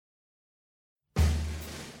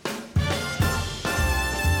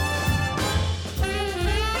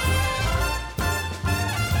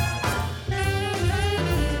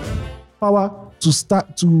power to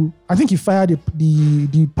start to. I think he fired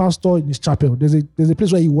the pastor in his chapel. There's a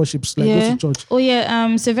place where he worships, like goes to church. Oh yeah,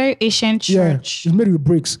 it's a very ancient church. It's made with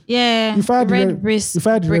bricks. Yeah, He fired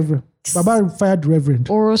the reverend. Baba fired the reverend.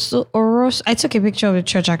 Oros. I took a picture of the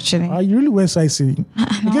church actually. You really went sightseeing.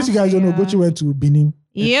 In case you guys don't know, Gochi went to Benin.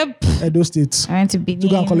 Yep. Edo State. I went to Benin. To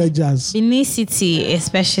go and collect jazz. Benin City,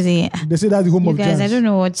 especially. They say that's the home You of guys, jazz. I don't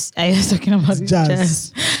know what I was talking about. It's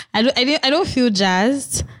jazz. I don't feel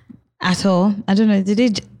jazzed at all. I don't know.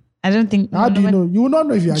 I don't think. How do you know? You will not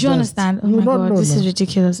know if you are Do you jazzed. understand? Oh You will my not God, know. this is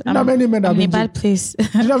ridiculous. You know how many men have I'm in a been bad place.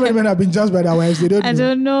 You know how many men have been jazzed by their wives? They don't know. I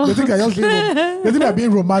don't know. They think they think they're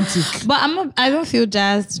being romantic. But I don't feel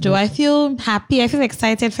jazzed though. I feel happy. I feel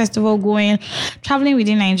excited. First of all, traveling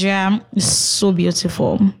within Nigeria is so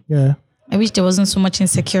beautiful. Yeah. I wish there wasn't so much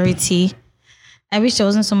insecurity. But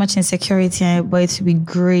it would be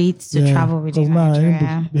great to travel within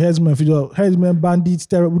Nigeria. The headsmen, bandits,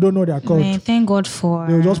 terror, we don't know their code. Man, thank God for.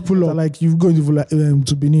 They'll just pull up like you go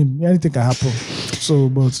to Benin. Anything can happen. So,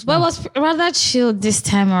 but it was rather chill this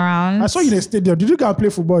time around. I saw you in a stadium. Did you go and play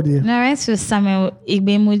football there? No, I went to Samuel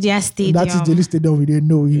Igbemudia Stadium. That is the only stadium we didn't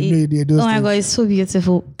know. Oh my God, it's so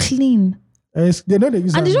beautiful, clean. They know they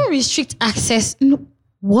use and they don't restrict access. No.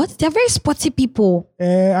 What? They're very sporty people.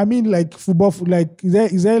 I mean, like football. Like,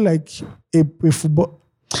 is there like a football?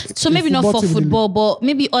 So maybe not for football, but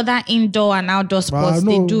maybe other indoor and outdoor sports.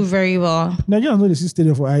 They do very well. Nigerians know the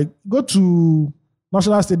stadium for. I go to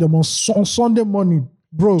National Stadium on Sunday morning,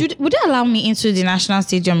 bro. Would they allow me into the National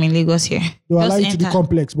Stadium in Lagos here? They will allow you to the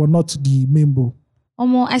complex, but not the main bowl.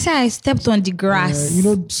 I said I stepped on the grass.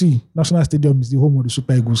 National Stadium is the home of the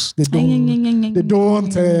Super Eagles. They don't.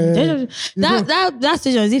 That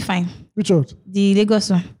stadium, is it fine? Which one? The Lagos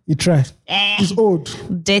one. It tried. It's old.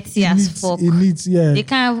 Dirty as fuck. It needs, yeah. They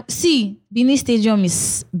can't see. Benin Stadium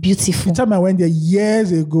is beautiful. The time I went there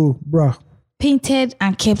years ago, bruh. Painted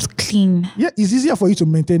and kept clean. Yeah, it's easier for you to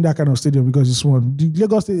maintain that kind of stadium because it's one. The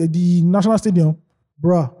Lagos, the National Stadium,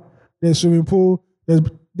 bruh. There's swimming pool.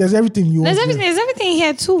 There's everything you want. There's everything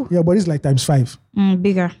here too. Yeah, but it's like times 5.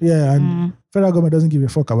 Bigger. Yeah, and federal government doesn't give a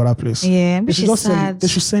fuck about that place. Yeah, which is sad. They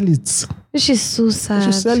should sell it. Which is so sad. They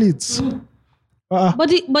should sell it. But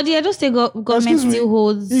the Edo State government still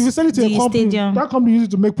holds if you sell it to a company, stadium. That company uses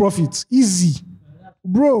it to make profits. Easy.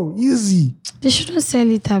 Bro, easy. They shouldn't sell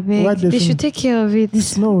it, Abeg. They should take care of it.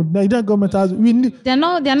 No, the Nigerian government has. They're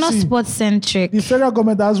not sports centric. The federal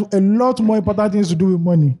government has a lot more important things to do with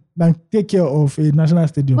money than take care of a national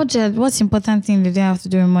stadium. What's important thing do they have to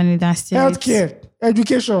do with money than stadium? Healthcare,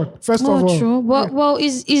 education, first of all. True. Well,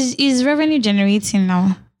 is revenue generating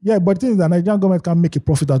now? Yeah, but the thing is that Nigerian government can't make a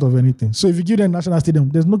profit out of anything. So if you give them national stadium,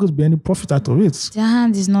 there's not going to be any profit out of it. Their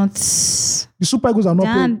hand is not. The Super Eagles are not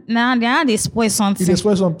playing. Their hand is spoil something. They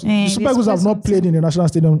spoil something. The Super Eagles have not played in the national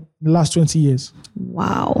stadium in the last 20 years.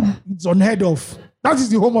 Wow. It's unheard of. That is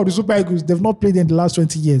the home of the Super Eagles. They've not played in the last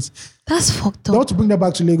 20 years. That's fucked up. They want to bring them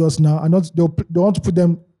back to Lagos now, and they want to put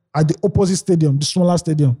them at the opposite stadium, the smaller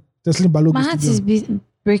stadium, Teslim Balogun. My heart is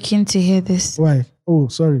breaking to hear this. Why? Oh,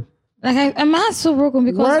 sorry. Like my heart's so broken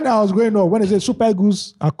because when I was growing up, when they said Super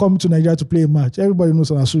Eagles are coming to Nigeria to play a match, everybody knows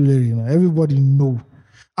Surulere, you know. Everybody know,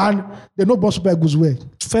 and they know what Super Eagles were.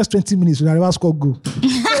 First 20 minutes, when I never scored goal.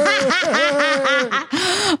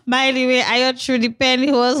 By the way, Ayo threw the pen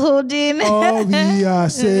he was holding. Oh, we are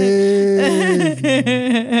saved.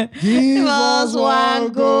 Give us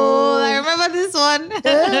one goal. I remember this one.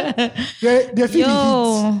 They feel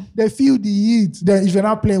the heat. They feel the heat. Then if you're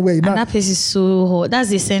not playing well, that place is so hot. That's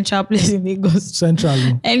the central place in Lagos.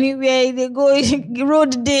 Central. Anywhere they go,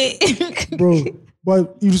 road day. Bro,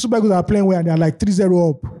 but if the Super Eagles are playing well and they're like 3-0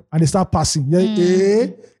 up and they start passing, but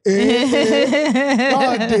you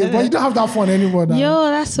don't have that fun anymore now. Yo,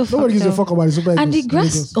 that's so funny. Nobody gives a fuck about the Super Eagles. And the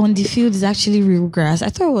grass on the field is actually real grass. I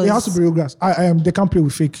thought it was. It has to be real grass. They can't play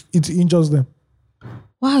with fake. It injures them.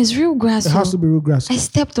 Wow, it's real grass. It has to be real grass. I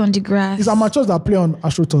stepped on the grass. It's amateurs that play on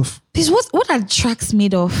AstroTurf. Please, what are the tracks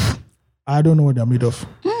made of? I don't know what they're made of.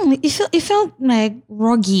 It felt like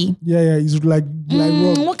ruggy. Yeah, it's like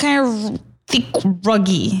rug. What kind of thick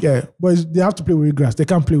ruggy? Yeah, but they have to play with real grass. They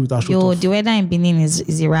can't play with AstroTurf. Yo, the weather in Benin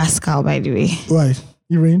is a rascal, by the way. Why?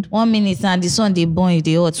 It rained? 1 minute now, the sun they burn you,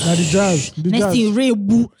 they hot. Now the jazz. Next thing, rain,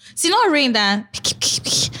 boo. See, not rain that.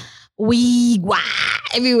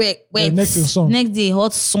 Everywhere. Wait. Yeah, next thing, sun. Next day,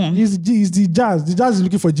 hot sun. It's the jazz. The jazz is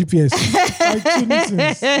looking for GPS.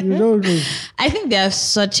 You don't know. I think they are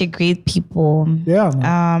such a great people. Yeah.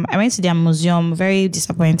 I went to their museum. Very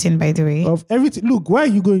disappointing, by the way. Of everything. Look, why are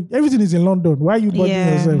you going? Everything is in London. Why are you bothering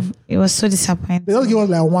yourself? It was so disappointing. They don't give us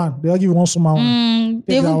like one. They don't give you one small one.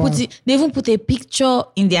 them. They even put a picture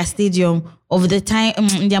in their stadium of the time,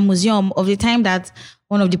 in their museum of the time that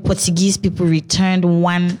one of the Portuguese people returned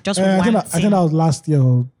one. I think that was last year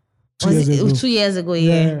or 2 years ago. 2 years ago,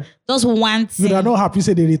 yeah. Just one thing. But I'm not happy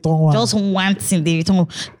say they return one. Just one thing they return.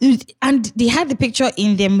 And they had the picture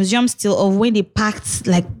in their museum still of when they packed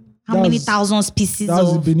like how many thousands pieces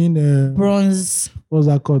of Benin, bronze. What's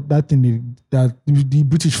that called? That thing that the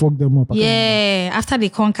British fucked them up. Yeah, after they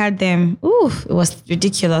conquered them. Ooh, it was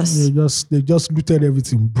ridiculous. They just looted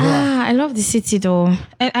everything. I love the city though.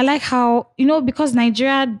 I like how, because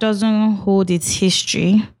Nigeria doesn't hold its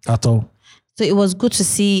history. At all. So it was good to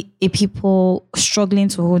see a people struggling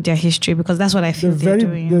to hold their history because that's what I feel they're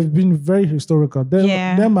doing. They've been very historical.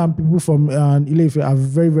 Them and people from Ile-Ife are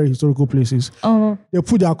very, very historical places. Oh, they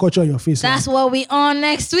put their culture on your face. That's what we on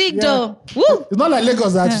next week, though. Woo! It's not like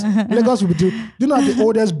Lagos. Lagos will be do you know the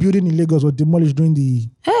oldest building in Lagos was demolished during the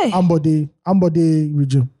Ambode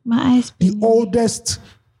region. My eyes. The oldest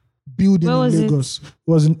building in Lagos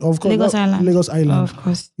was in, of course, Lagos Island. Oh, of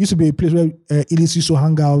course. It used to be a place where elites used to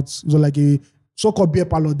hang out. It was like a so-called beer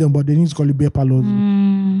parlor then, but they didn't call it beer parlor.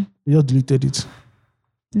 They just deleted it.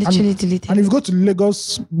 Literally deleted. And if you go to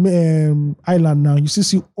Lagos Island now, you still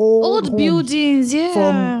see old buildings, yeah.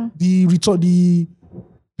 From the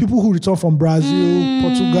people who return from Brazil,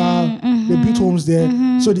 Portugal, they built homes there.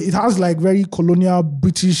 So it has like very colonial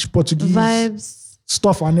British, Portuguese vibes.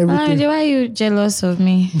 Stuff and everything. Why are you jealous of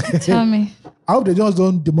me? Tell me. I hope they just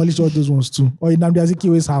don't demolish all those ones too. Or in Nnamdi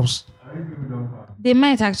Azikiwe's house. They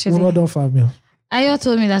might actually. We're not done farming. Ayo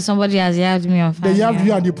told me that somebody has yabbed me on fire. They yabbed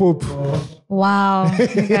you and the Pope. Wow.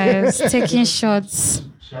 You guys taking shots.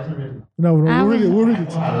 No, we'll read it.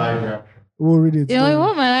 We'll read it. You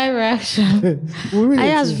want my live reaction? We'll read I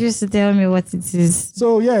just refuse to tell me what it is.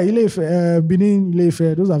 So yeah, Ile-Ife, Benin,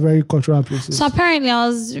 Ile-Ife, those are very cultural places. So apparently I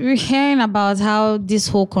was hearing about how this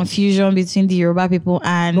whole confusion between the Yoruba people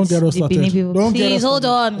and the Benin people. Please hold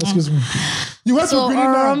on. Excuse me. You went to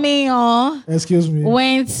Benin now. Excuse me.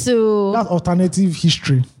 Went to... That's alternative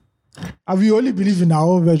history. Have you only believe in our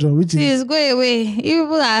own version, which is go away. You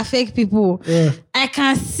people are fake people. Yeah. I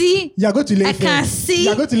can see. You go to Ile-Ife. I can see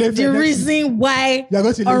the reason why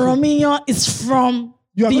Oromiyan is from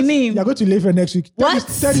Benin. You go to Ile-Ife next week. What?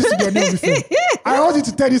 Tell this to your name Ife. I want you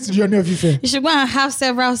to tell this to your name Ife. You should go and have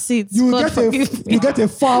several seats. You get a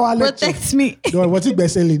 4-hour lecture. Protect me. No, what's it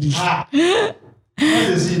best lady?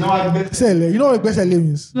 You know what best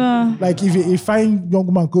means? No. Like if a fine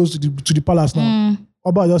young man goes to the palace now.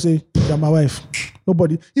 Oba just say, you're my wife.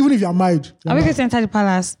 Nobody, even if you're married. Are we going to enter the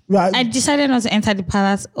palace? Right. I decided not to enter the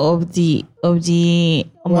palace of the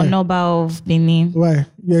Omonoba of Benin. Why?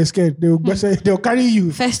 You're scared. They'll carry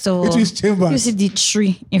you. First of all, into his chamber. You see the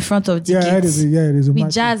tree in front of the gate. It is a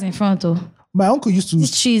with jazz in front of. My uncle used to.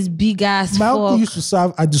 This tree is big ass. My uncle used to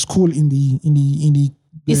serve at the school in the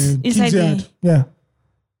inside the. Yeah.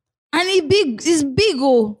 And it's big.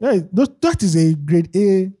 Oh. Yeah, that is a grade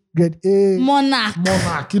A monarch.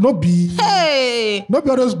 You know, not be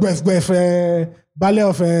all those ballet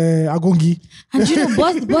of Agongi. And you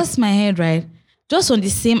know, bust my head, right? Just on the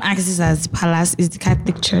same axis as the palace is the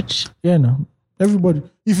Catholic Church. Yeah, no. Everybody,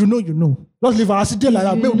 if you know, you know. Just leave our city like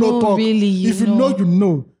that. Maybe no talk. Really, if you know, you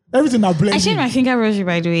know. Everything are blending. I changed my finger rosary,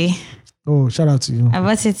 by the way. Oh, shout out to you. I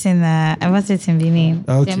bought it in Benin.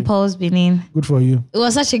 Okay. St. Paul's, Benin. Good for you. It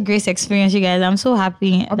was such a great experience, you guys. I'm so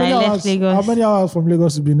happy that I left Lagos. How many hours from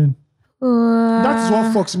Lagos to Benin? That is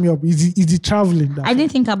what fucks me up. Is the traveling. I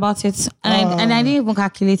didn't think about it, and I didn't even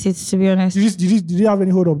calculate it, to be honest. Did you have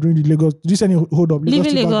any hold up during the Lagos? Did you see any hold up?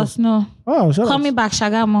 Leaving Lagos, no. Oh, Call me back,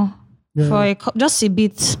 Shagamo, for just a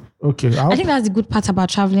bit. Okay. I think that's the good part about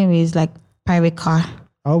traveling with like private car.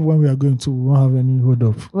 I hope when we are going to, we won't have any hold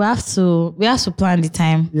up. We have to plan the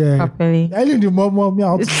time properly. Early in the morning,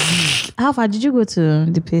 how far did you go to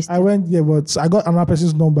the place? I went, but I got another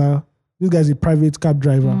person's number. This guy's a private cab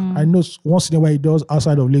driver. I know once in a while he does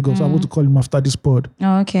outside of Lagos. So I'm going to call him after this pod.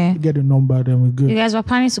 Oh, okay. Get the number, then we go. You guys were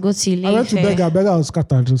planning to go to Ile-Ife. I went to Bega. Bega was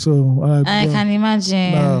scattered. So I can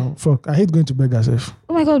imagine. Fuck. I hate going to Bega, safe.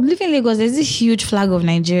 Oh my God, living in Lagos, there's this huge flag of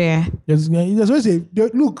Nigeria. Yes,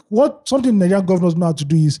 look, what something Nigerian governors know how to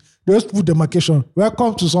do is they just put demarcation.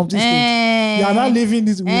 Welcome to something state. You are not living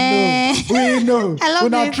this. We know. I love We'll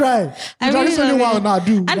not try. That's the only one we'll not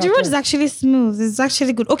do. And the road is actually smooth. It's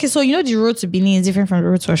actually good. Okay, so you know the road to Benin is different from the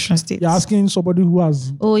road to Osun State. You're asking somebody who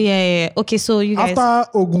has. Oh, yeah. Okay, so you guys.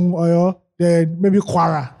 After Ogun, Oyo, then maybe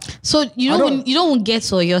Kwara. So you don't get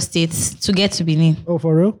to Oyo State to get to Benin. Oh,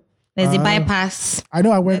 for real? There's a bypass. I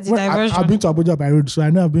know I've been to Abuja by road, so I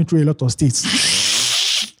know I've been through a lot of states.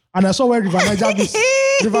 And I saw where River Niger is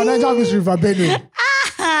River Benue.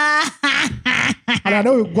 And And I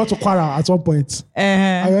know we got to Kwara at one point. Uh-huh.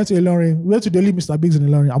 I went to Ilorin. We went to Daily Mr. Biggs in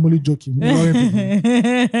Ilorin. I'm only joking.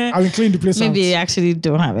 Ilorin I will clean the place Maybe out. they actually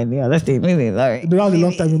don't have any other thing. Maybe Ilorin. That was a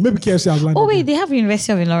long time ago. Maybe KFC has landed. Oh wait, they have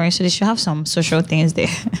University of Ilorin, so they should have some social things there.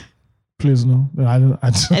 Please, no. I don't.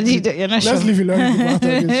 You're not sure. Let's leave Ilorin people out of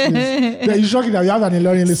this, please. Yeah, you're shocking that you have an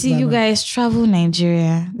Ilorin listener. See, you guys travel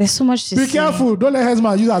Nigeria. There's so much to see. Be careful. Don't let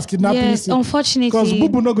Hezman use as kidnapping. Yes, Because unfortunately.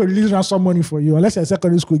 Bubu not going to release ransom money for you unless you're a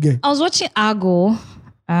secondary school girl. I was watching Argo.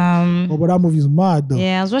 Oh, but that movie is mad though.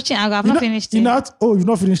 Yeah, I was watching Argo. I've not finished it. You've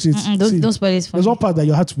not finished it. Don't spoil it for There's me. one part that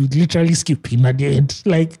you had to be literally skipping at the end.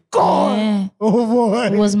 Like, God. Yeah. Oh, boy.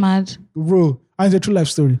 It was mad. Bro. And it's a true life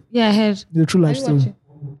story. Yeah, I heard. It's a true life Are you story. watching?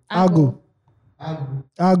 Argo.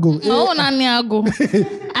 Oh, nani Argo.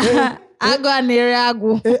 Argo and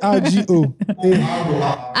Argo. ARGO.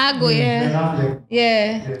 Argo, yeah.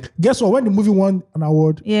 Yeah. Guess what? When the movie won an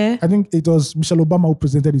award, Yeah. I think it was Michelle Obama who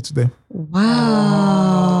presented it to them.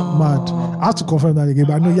 Wow. Mad. I have to confirm that again,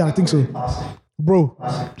 but I know, yeah, I think so. Bro,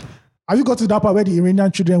 have you got to that part where the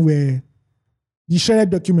Iranian children were, the shredded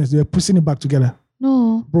documents, they were putting it back together?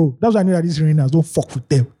 No. Bro, that's why I know that these Iranians don't fuck with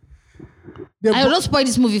them. I don't spoil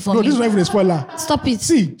this movie for Bro, me. this is not even a spoiler. Stop it.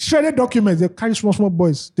 See, shredded documents, they carry small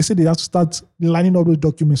boys. They say they have to start lining up those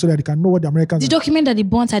documents so that they can know what the Americans The document that they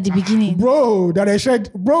burnt at the beginning. Bro, that they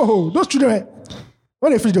shared. Bro, those children,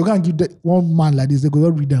 when they finish, they're going to give one man like this, they go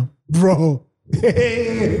read them. Bro.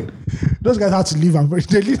 Those guys had to leave.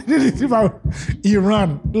 They leave out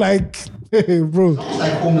Iran. Like, bro.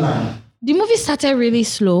 Like Homeland. The movie started really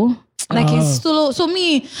slow. Like it's slow. So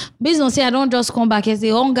me, based on say I don't just come back and say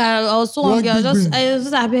hunger or so hungry. I was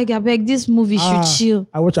just I beg. This movie should chill.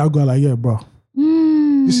 I watch Argo like, yeah, bro.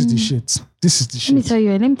 This is the shit. This is the Let me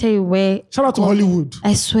shit. tell you where. Shout out to Hollywood.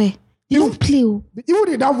 I swear. They don't play.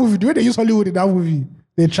 Even in that movie, the way they use Hollywood in that movie,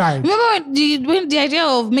 they tried. Remember when the idea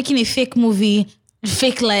of making a fake movie,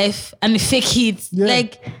 fake life, and a fake hit? Yeah.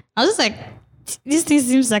 Like, I was just like, this thing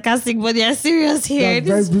seems sarcastic, but they are serious here.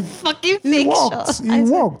 They are This very is fucking It fake. worked. show. It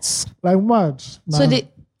worked. Like mad. So they.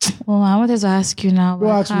 Oh, I wanted to ask you now. But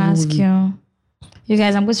I ask me can't the ask movie. you. You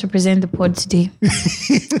guys, I'm going to present the pod today.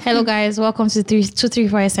 Hello, guys. Welcome to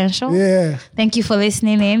 234 Essential. Yeah. Thank you for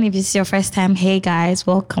listening in. If it's your first time, hey guys,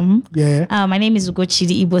 welcome. Yeah. My name is Ugochi,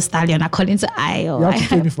 the Igbo stallion, according to IO. You have to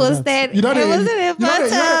pay me for posted. that. You know I wasn't a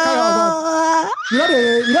You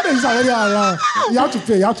know it's already around. You have to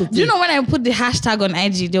pay. You have to pay. Do you know when I put the hashtag on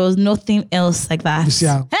IG, there was nothing else like that. You see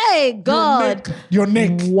how- Hey, God. Your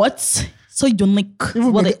neck. What? So unique.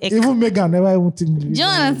 Even, What Megan, the heck? even Megan never even think. Do you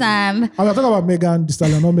understand? I'm talking about Megan Thee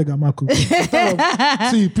Stallion, not Megan Markle.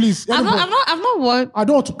 See, please. I've not watched. I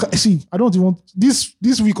don't want to see. I don't even want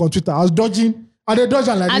this week on Twitter. I was dodging. And they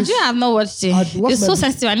dodging like I this. do have not watched it. what's It's my so bit?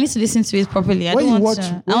 sensitive. I need to listen to it properly. I When don't you want watch-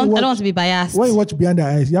 to. when I you don't watch- want to be biased. When you watch Behind the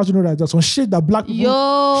Eyes, you have to know that there's some shit that black people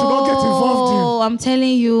should not get involved I'm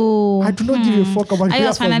telling you. in. I do not give a fuck about I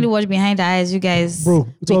just finally watched Behind the Eyes, you guys. Bro,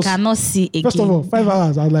 it we was- cannot see again. First of all, 5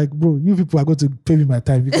 hours. I was like, bro, you people are going to pay me my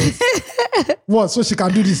time because what? So she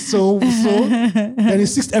can do this. So then the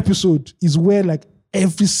 6th episode is where like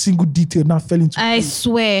every single detail now fell into. I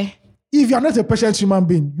swear, If you are not a patient human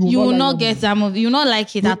being, you will like not that get that movie. You will not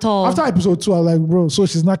like it at all. After episode 2, I was like, bro, so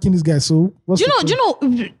she's knocking this guy. So what's do you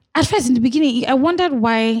know? At first, in the beginning, I wondered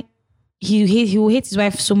why he will hate his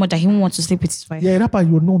wife so much that he won't want to sleep with his wife. Yeah, that part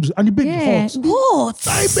you will know. And the baby Yeah. hot. What?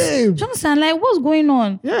 Hi, babe. Do you understand? Like, what's going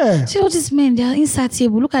on? Yeah. See all these men, they are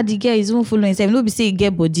insatiable. Look at the girl, he's even following himself. Nobody say he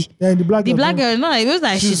get body. Yeah, and the black The girl, black girl, no, it looks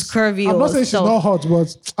like she's curvy. I'm or not saying she's stuff. not hot,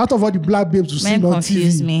 but out of all the black babes we've Men seen on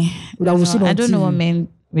confuse TV, me. that we've seen on I don't know TV. what men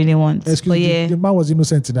really want. Excuse but me, yeah. the man was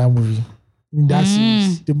innocent in that movie. In that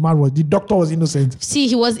series, the doctor was innocent. See,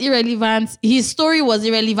 he was irrelevant. His story was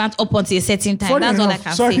irrelevant up until a certain time. Funny That's all I enough,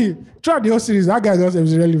 can sorry, say. throughout the whole series, that guy just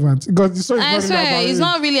was irrelevant because the story is I not really swear, about it's him.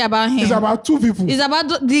 not really about him. It's about two people. It's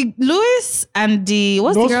about the Louis and the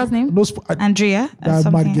what's the girl's name? Andrea. Or That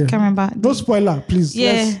something. mad I girl. can't remember. No spoiler, please.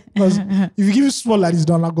 Yeah. Yes, because if you give it spoiler, it's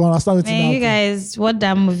done. I'm gonna understand what Man, you guys, what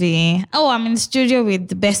that movie? Oh, I'm in the studio with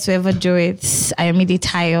the best to ever do it, Ayomide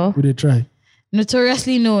Tayo, Would they try?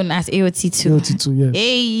 notoriously known as AOT2. AOT2, yes.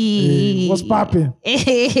 Hey, What's popping?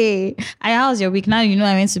 Hey, how's your week? Now you know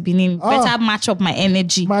I went to Benin. Ah. Better match up my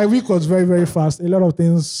energy. My week was very, very fast. A lot of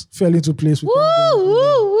things fell into place. With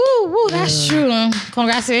Woo! That's true.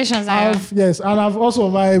 Congratulations, Ayo. Yes, and I've also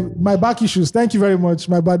my back issues. Thank you very much.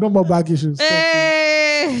 My back, no more back issues. Thank you.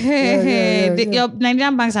 Hey. Your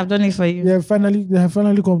Nigerian banks have done it for you. Yeah, they have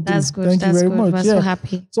finally come through. That's good. Thank you very much. We're so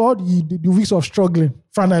happy. So all the weeks of struggling,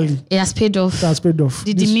 finally, it has paid off. It has paid off.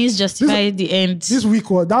 The means justify the end. This week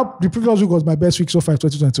the previous week was my best week so far,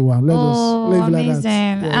 2021. Let us live amazing. like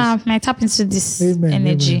that. Yes. I tap into this Amen,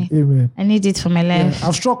 energy. Amen. I need it for my life. Yeah.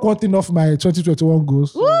 I've struck one thing off my 2021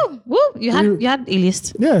 goals. Woo! You had a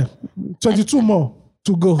list. Yeah, 22 more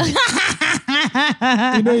to go.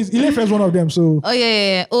 Ile is one of them. So oh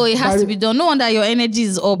yeah. Oh, it has to be done. No wonder your energy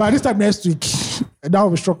is up. By this time next week, that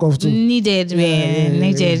will be struck off too. Needed, man.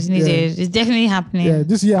 Needed. It's definitely happening. Yeah,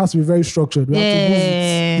 this year has to be very structured. We have to move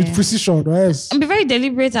it with precision, or else. And be very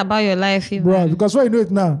deliberate about your life, even. Bro, because when you know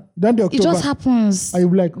it now, then the October, it just happens. And you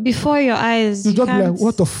be like before your eyes. You just be like,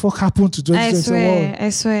 what the fuck happened to 2021? I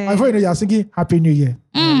swear. And before you know, you're thinking Happy New Year.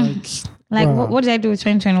 Like what did I do with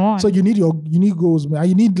 2021? So you need goals, man.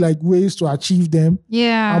 You need like ways to achieve them.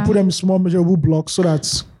 Yeah. And put them in small measurable blocks so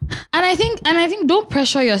that. And I think don't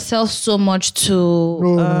pressure yourself so much to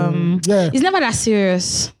it's never that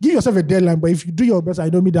serious. Give yourself a deadline, but if you do your best, I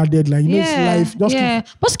don't meet that deadline. You know, it's life.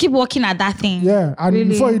 Just keep working at that thing. Yeah. And really.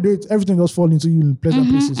 Before you do it, everything just falls into you in pleasant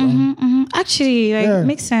places. Actually,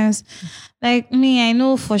 makes sense. Like me, I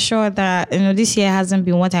know for sure that this year hasn't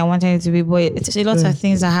been what I wanted it to be, but it's a lot of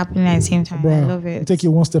things are happening at the same time. Bro, I love it. Take it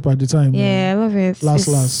one step at a time. Yeah, I love it.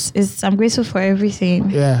 I'm grateful for everything.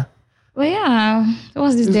 Yeah. But yeah,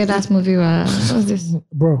 what's this dead ass movie? What's this?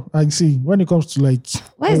 Bro, I see. When it comes to like,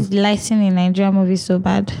 why is the lighting in Nigerian movies so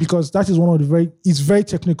bad? Because that is one of the it's very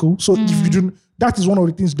technical. So if you don't, that is one of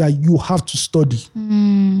the things that you have to study.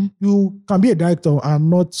 You can be a director and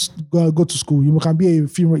not go to school. You can be a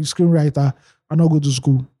screenwriter and not go to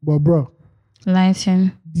school. But bro,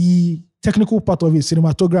 lighting, the technical part of it,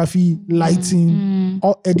 cinematography, lighting,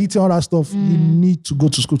 editing, all that stuff, you need to go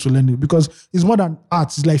to school to learn it because it's more than art.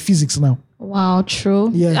 It's like physics now. Wow, true.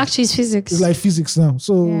 Yeah. Actually, it's physics. It's like physics now.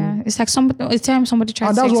 So yeah, it's like somebody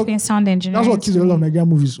tries to explain sound engineering. That's what kills a lot of Nigerian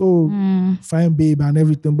movies. Fine Babe and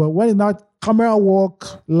everything. But when it's not camera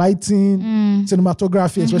work, lighting,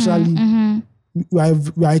 cinematography, especially,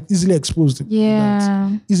 we are easily exposed.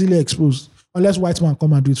 Yeah. Easily exposed. Unless white man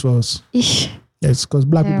come and do it for us. Yes, because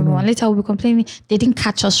black people know. And later we'll be complaining they didn't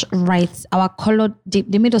catch us right. Our color, they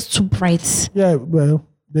made us too bright. Yeah, well,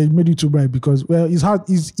 they made it too bright because it's hard.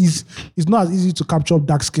 It's not as easy to capture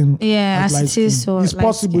dark skin. Yeah, as it is. So it's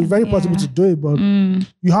possible. It's very possible to do it, but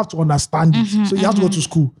you have to understand it. So you have to go to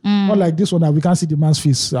school. Not like this one that we can't see the man's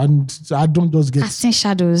face, and I don't just get. I've seen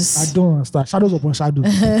shadows. I don't understand shadows upon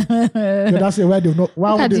shadows. That's it. Why they've not?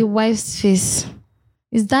 Look at the wife's face.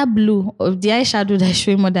 Is that blue or the eyeshadow that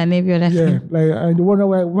showing more than every other thing? Yeah, like I wonder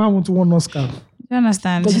why I want to want Oscar. You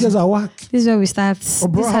understand? Because you guys are whack. This is where we start. This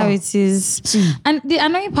is how it is. See. And the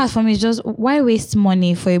annoying part for me is just why waste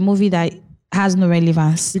money for a movie that has no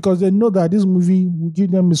relevance? Because they know that this movie will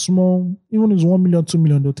give them a small, even if it's 1 million, 2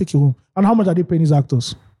 million, they'll take it home. And how much are they paying these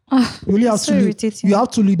actors? You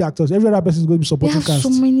have two lead actors. Every other person is going to be supporting cast. They have so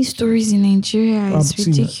many stories in Nigeria. It's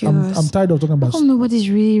ridiculous. I'm tired of talking about. How come nobody's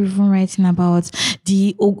really even writing about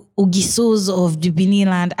the Ogisos of the Benin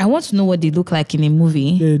land? I want to know what they look like in a movie.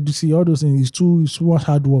 Yeah, you see, all those things. It's too much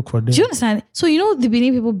hard work for them. Do you understand? So the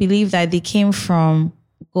Benin people believe that they came from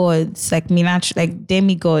gods, like like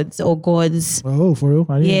demigods or gods. Oh, for real?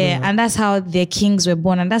 And that's how their kings were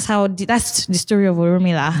born, and that's the story of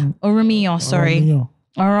Oromila. Sorry.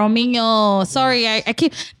 Orominyo. Sorry, I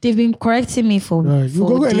keep. They've been correcting me for. You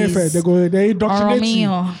go days. They indoctrinate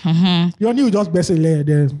you. You only just best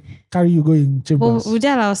then carry you go in chambers. But would they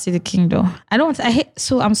allow us to see the king though?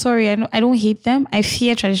 I'm sorry. I don't hate them. I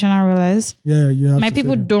fear traditional rulers. Yeah. My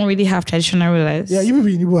people don't really have traditional rulers. Yeah, you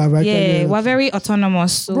people have right. Yeah, we're very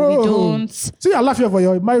autonomous, so we don't. See, I laugh here for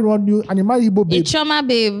you. It might run you and it might Igbo babe. It's Choma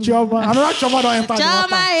babe. Choma. Another Choma don't enter.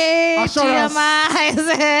 Choma.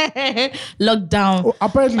 Lockdown. Oh,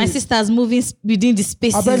 apparently, my sister's moving within the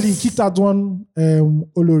spaces. Apparently, he kicked out one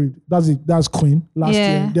Olori. That's it. That's Queen last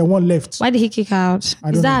year. Then one left. Why did he kick her out?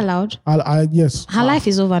 Is that allowed? Yes. Her life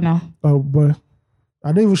is over now. Oh, boy.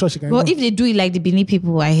 I'm not even sure she can. Well, if they do it like the Benin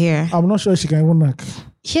people, I hear. I'm not sure she can even knock.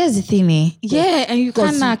 Here's the thing, Yeah, and you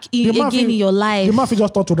can't knock again in your life. The mafia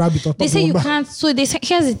just thought to rabbit. They say you can't. So they say,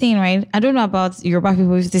 here's the thing, right? I don't know about Yoruba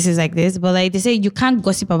people if this is like this, but like they say you can't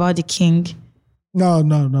gossip about the king. No, I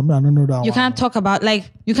don't know that. You can't talk about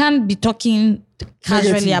you can't be talking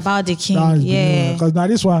casually about the king. Yeah, because now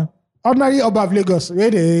this one. Ordinary Oba of Lagos, where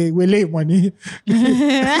they lay money.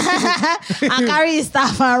 And carry his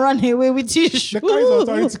staff and run away with you. The carry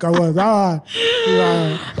his authority can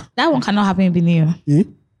That one cannot happen in Benin. Eh?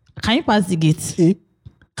 Can you pass the gate? Eh?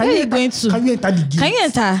 Where are you going to? Can you enter the gate? Can you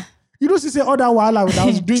enter? You don't see say other wahala that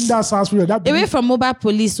was doing that SARS period. That Away from mobile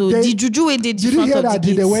police, so the juju way they did you hear that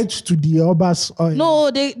they went to the Obas? No,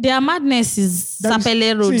 their madness is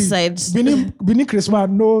Sapele roadside. Benin Christmas,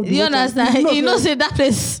 no. You understand? You know, say that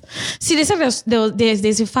place. See, they said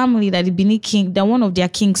there's a family that the Benin king, that one of their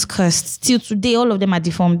kings cursed. Till today, all of them are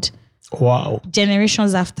deformed. Wow.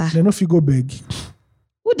 Generations after. They no fit go beg.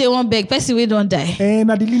 Who they want beg? Person we don't die.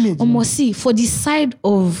 And at the lineage. Almost see for the side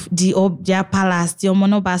of their palace, the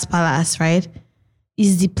Omonobas palace, right?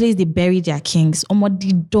 Is the place they bury their kings.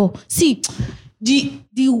 The door. See,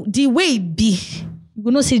 the way it be, you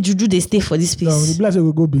gonna say juju they stay for this place. No, the place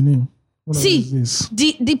will go Benin. See,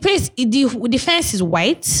 the place, the fence is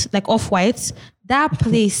white, like off white. That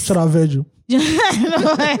place. Should have Virgil.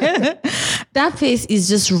 That place is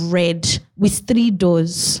just red with 3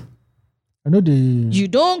 doors. I know you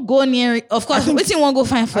don't go near it. Of course, what you want to go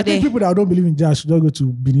find for I there? think people that don't believe in jazz should just go to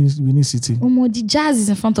Benin City. The jazz is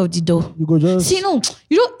in front of the door. You go just see, no,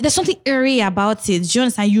 you know, there's something eerie about it. Do you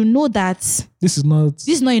understand? You know that this is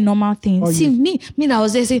not a normal thing. See, me that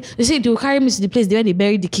was there, they say they will carry me to the place where they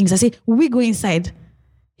bury the kings. I say, will we go inside?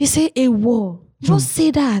 He say, a war. Don't say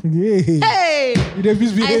that. Yeah. Hey. I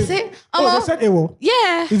say, they said a war.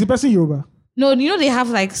 Yeah. Is the person Yoruba? No, you know they have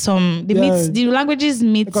like some the languages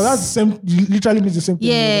meet because that's the same. Literally means the same thing.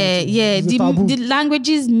 Yeah. The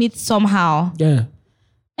languages meet somehow. Yeah.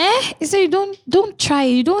 You say don't try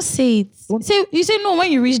it. You don't say it. You say no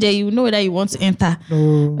when you reach there. You know that you want to enter.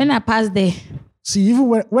 No. When I pass there. See, even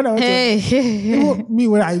when I went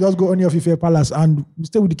when I just go on your Ife Palace and we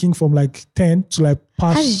stay with the king from like 10 to like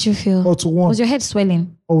past. How did you feel? Or to 1. Was your head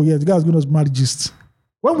swelling? Oh yeah, the guy was giving us mad gist.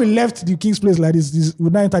 When we left the king's place like this we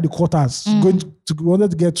now enter the quarters,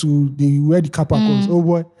 wanted to get to where the kappa comes. Oh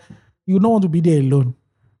boy, you don't want to be there alone.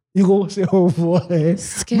 You go say, oh boy, make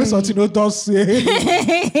something don't say.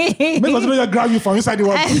 Make something don't grab you from inside the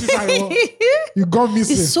wall. You got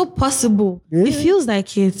missing. It's so possible. Yeah. It feels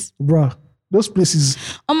like it, bruh. Those places.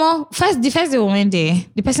 The first day we went there,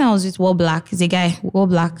 the person I was with wore black. Is a guy wore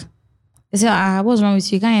black. They said, what's wrong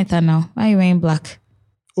with you? You can't enter now. Why are you wearing black?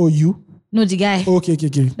 Oh, you? No, the guy. Okay.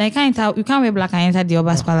 Like, you can't wear black and enter the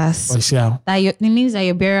Obas Palace. I see how. It means that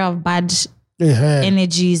you're bearer of bad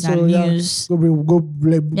energies and news.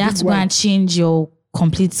 You have to go and change your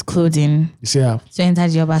complete clothing. You see how. To enter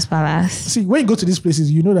the Obas Palace. See, when you go to these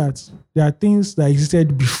places, you know that there are things that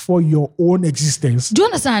existed before your own existence. Do you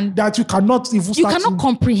understand? That you cannot even You cannot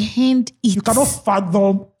comprehend it. You cannot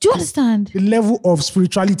fathom. Do you understand? The level of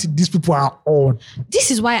spirituality these people are on.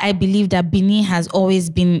 This is why I believe that Benin has always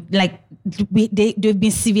been like, they've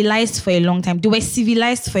been civilized for a long time. They were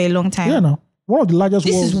civilized for a long time. Yeah, no. One of the largest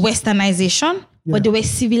This is westernization, but they were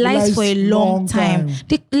civilized for a long time.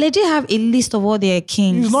 They legit have a list of all their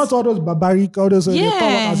kings. It's not all those barbaric, all those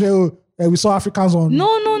we saw Africans on. No.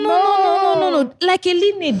 Like a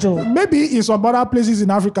lineage. Maybe in some other places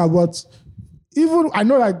in Africa, but even I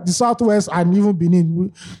know like the Southwest and even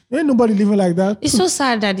Benin, ain't nobody living like that. It's so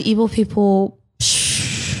sad that the Igbo people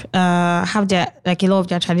have their a lot of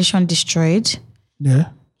their tradition destroyed. Yeah.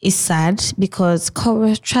 It's sad because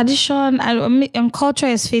tradition and culture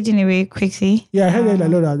is fading away quickly. Yeah, I heard a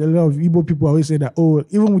lot of Igbo people always say that,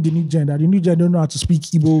 even with the new gen don't know how to speak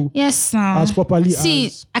Igbo as properly.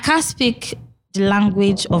 See, I can't speak the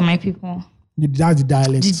language of my people. That's the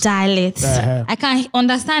dialect. The dialect. I can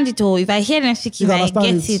understand it all. If I hear them speaking, I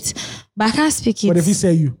get it. But I can't speak it. But if he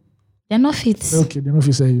say you? They're not fit. Okay, they're not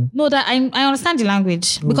fit say you. No, that I understand the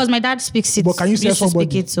language because my dad speaks it. But can you say somebody?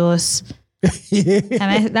 Speak it to us.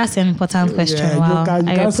 That's an important question. Wow.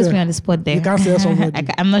 You put me on the spot there. You can't say somebody.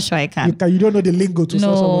 I'm not sure I can. You don't know the lingo to say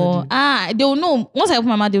somebody. They will know. Once I open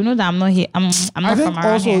my mouth, they will know that I'm not here. I'm not from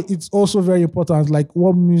around here. It's also very important, like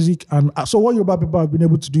what music and so what Yoruba people have been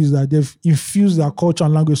able to do is that they've infused their culture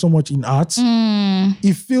and language so much in art.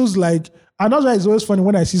 It feels like, and that's why it's always funny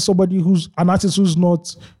when I see somebody who's an artist who's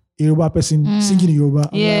not a Yoruba person singing in Yoruba.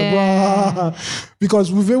 Yeah. Like,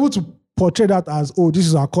 because we've been able to portray that as, this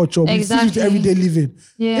is our culture. Exactly. We feel it everyday living.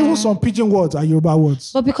 Yeah. Even some pidgin words are Yoruba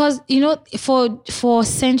words. But because, for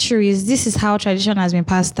centuries, this is how tradition has been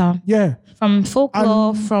passed down. Yeah. From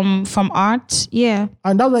folklore, from art. Yeah.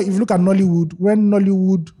 And that's why if you look at Nollywood, when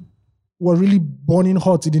Nollywood was really burning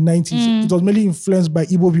hot in the 90s, it was mainly influenced by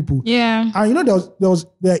Igbo people. Yeah. And there was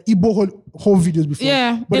Igbo home videos before.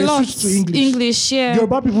 Yeah. But they switched to English. Yeah.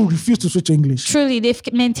 Yoruba people refuse to switch to English. Truly, they've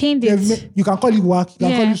maintained it. You can call it whack, you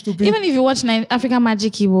can call it stupid. Even if you watch African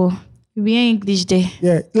Magic Igbo, you'll be in English there.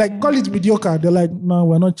 Yeah. Call it mediocre. They're like, no,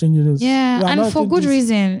 we're not changing this. Yeah. And for good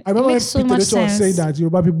reason. I remember it makes so much sense. Was saying that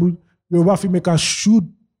Yoruba filmmakers should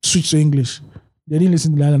switch to English. They didn't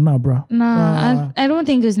listen to the island now, bro. I don't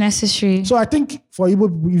think it's necessary. So I think for Igbo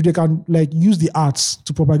people, if they can like use the arts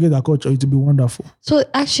to propagate their culture, it would be wonderful. So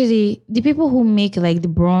actually, the people who make like the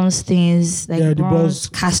bronze things, like Yeah, the bronze bronze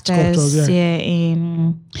casters, sculptures, yeah.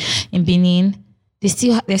 in Benin,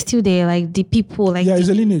 they're still there. Like the people, like Yeah, it's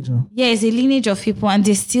a lineage. No? yeah, it's a lineage of people, and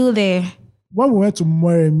they're still there. When we went to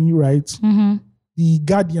Moremi, right? The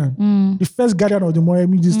guardian, the first guardian of the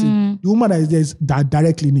Moremi, this thing, the woman that is there is that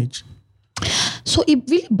direct lineage. So it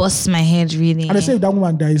really busts my head, really. And they say if that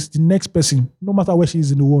woman dies, the next person, no matter where she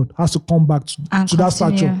is in the world, has to come back to that continue.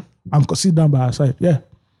 statue and sit down by her side. Yeah.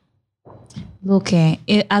 Okay,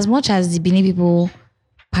 as much as the Benin people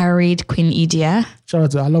parade Queen Idia, Shout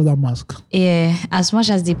out to her. I love that mask. yeah, as much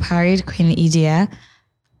as they parade Queen Idia,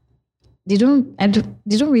 they don't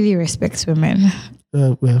really respect women.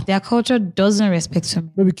 Well, Their culture doesn't respect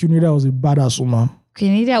women. maybe Cunida was a badass woman.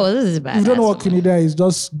 Queen Idia was bad. If you don't know what Cunida is,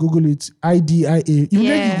 just Google it. IDIA. Even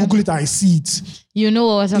if you Google it, I see it. You know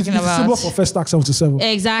what we're talking It's about. symbol for First Act 77.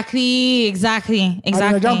 Exactly. And the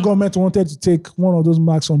Nigerian government wanted to take one of those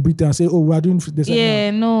marks from Britain and say, oh, we are doing this.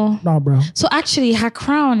 Yeah, no. Nah, bro. So actually, her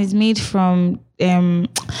crown is made from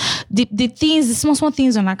the things, the small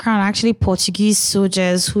things on her crown are actually Portuguese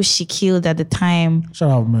soldiers who she killed at the time. Shut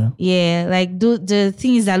up, man. Yeah, like the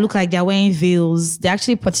things that look like they're wearing veils, they're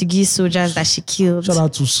actually Portuguese soldiers that she killed Shout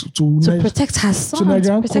out to protect her son,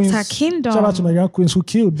 to protect her kingdom. Shout out to Nigerian queens who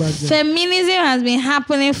killed back then. Feminism has been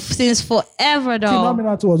happening since forever, though. Queen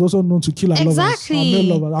Aminatu was also known to kill her Exactly. lovers. Her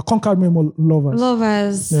male lovers. Her conquered male lovers.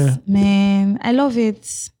 Lovers, Yeah. man, I love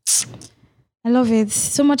it. I love it.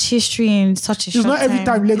 So much history in such a It's short not every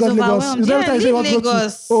time Lagos. It's not every time you say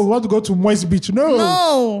we want to go to Moist Beach.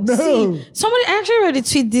 No. See, somebody I actually read a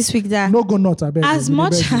tweet this week that No go nuts, I bet. as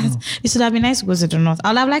much as it would have been nice to go to the north, I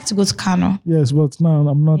would have liked to go to Kano. Yes, but now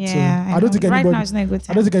I'm not. Yeah, I don't think right anybody. now it's not a good I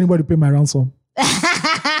time. don't think anybody pay my ransom.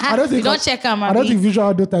 I don't think. You don't check them. I don't think visual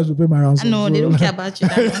audio types will pay my ransom. No, they don't care about you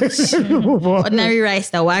that much. Ordinary rice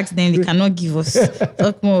that works, then they cannot give us.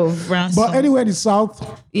 Talk more of ransom. But anywhere in the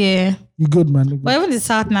south, yeah. you good, man. You good. But even the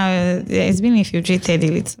south now, it's been infiltrated a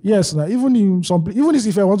little. Yes, now, even in some, even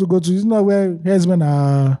if I want to go to, isn't that where herdsmen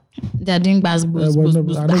are? They're doing buzz. I know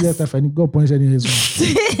that if I go point any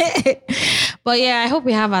herdsmen. But yeah, I hope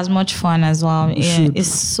we have as much fun as well. Yeah, should.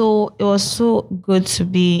 it was so good to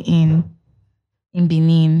be in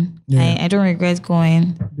Benin. Yeah. I don't regret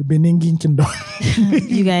going. The Beningin Kingdom.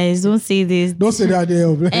 You guys don't say this. Don't say that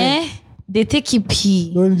there. They take you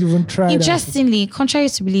pee. Don't even try Interestingly, contrary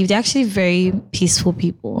to belief, they're actually very peaceful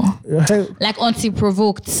people. that. Like until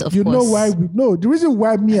provoked, of You course. know why? The reason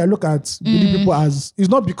why I look at Benin people as it's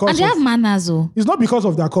not because And they of, have manners, though. it's not because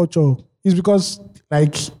of their culture. It's because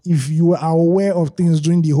like if you are aware of things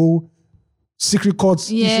during the whole secret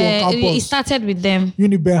courts issue Yeah, on it campus, started with them.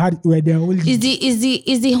 Uniben were their only. Is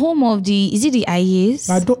the home of is it the IAs?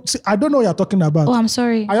 I don't know what you're talking about. Oh, I'm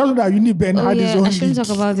sorry. I also know that Uniben Oh had his yeah, own. I shouldn't league.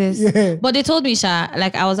 talk about this. Yeah. But they told me, Sha,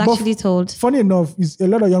 like I was actually told. Funny enough, is a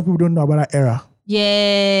lot of young people don't know about that era.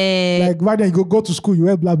 Yeah. Like right then you go to school, you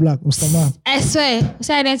wear black, Mr. Man. I swear.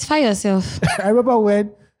 So identify yourself. I remember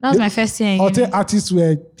when That was my first year. in hotel uni. artists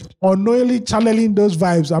were unknowingly channeling those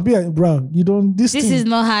vibes. I'm like, bro, you don't. This This thing, is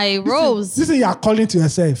not how it rolls. This thing you are calling to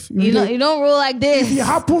yourself. You don't roll like this. It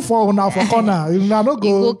happen for now for corner. You know, not Go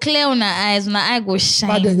go. clear on our eyes, on our eye go Back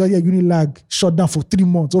shine. then, your Unilag shut down for 3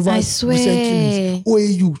 months over I swear. recent killings.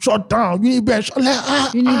 OAU shut down. Uniben shut down.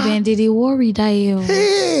 Uniben, they worry that year.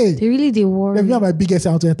 Hey, They really they worry. let me have my biggest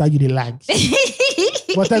out to enter Unilag.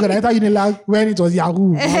 But I got enter Unilag when it was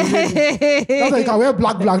Yahoo. That's why you can wear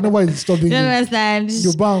black. Nobody is stopping You you. understand?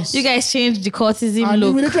 You bounce. You guys changed the courtism And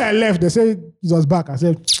look. immediately I left, they said it was back. I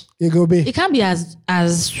said, "You go be." It can't be as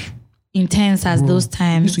intense as those I used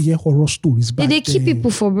times. to hear horror stories back They keep then.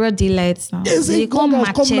 people for broad daylight now. Yes, They one come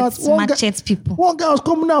guy was coming out, machete people. One guy was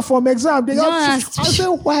coming out from exam. They You got, know, I said,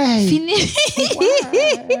 why? Finish.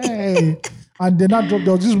 Why? And then I dropped.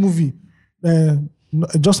 There was this movie.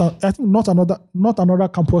 I think not another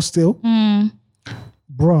campus still.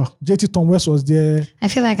 Bruh, JT Tom West was there. I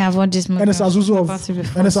feel like I've watched this movie. NS Azuzu of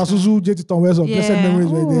NS Azuzu, JT Tom West of Blessed Yeah. Memories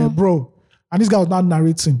were there, bro. And this guy was not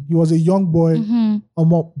narrating. He was a young boy, a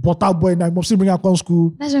butter boy. Now, mostly bring up on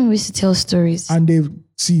school. That's when we used to tell stories. And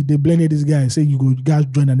they blended this guy, say you guys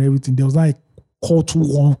join and everything. There was like call to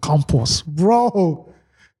one campus, bro.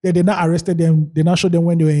 They not arrested them. They not showed them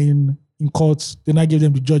when they were in court. They not gave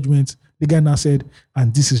them the judgment. The guy now said,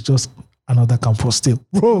 and this is just another campus still,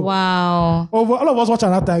 bro. Wow. Over all of us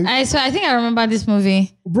watching that time, I think I remember this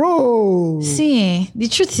movie. bro. See, the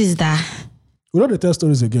truth is that We don't tell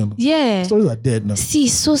stories again. yeah. Stories are dead now. See,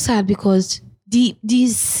 it's so sad because the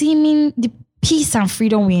peace and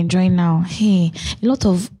freedom we enjoy now. Hey, a lot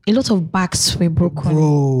of backs were broken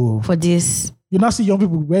Bro. for this. You now see young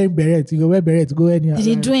people wearing beret. You go wear beret to go anywhere. Did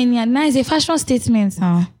they do any? Now it's a fashion statement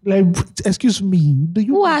now. Like, excuse me.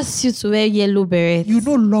 Who asked you to wear yellow beret? You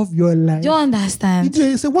don't love your life. Do you understand?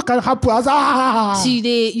 You say what can happen? I say,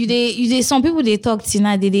 See, you they some people they talk to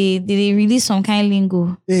now. They release some kind of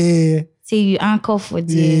lingo. Say you anchor for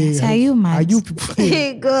the. Say, are you mad? Are you people?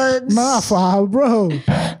 Hey God. Nah, for bro.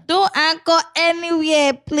 Don't anchor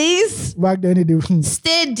anywhere, please. Back then, they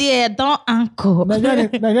Stay there. Don't anchor. Nigeria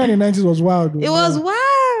in the 90s was wild. Though. It was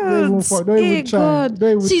wild. Don't even try.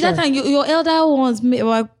 See, that time your elder ones,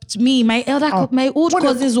 my old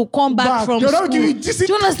cousins will come back from school. Do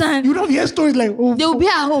you understand? You don't hear stories like, oh, they will be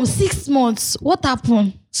at home 6 months. What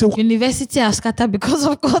happened? So, University have scattered because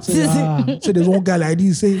of cultism. So there's one guy like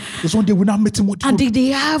this. Say there's one day we not met him. And they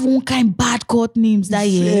have one kind bad cult names that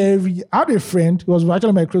year. I had a friend who was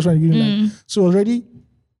actually my close friend. Like, so already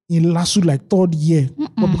in LASU like 3rd year,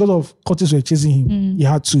 but because of cultists were chasing him, he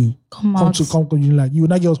had to come to like you will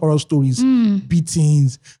not get us horror stories,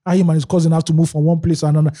 beatings. How him and his cousin have to move from one place to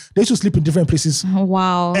another. They used to sleep in different places.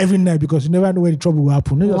 Wow. Every night because you never know where the trouble will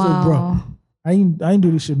happen. They just say, bro, I ain't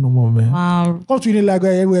do this shit no more, man. Wow. Come to Unilag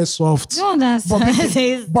where everywhere soft. You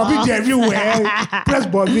understand? Bobby everywhere. Press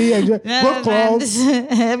Bobby and go clubs.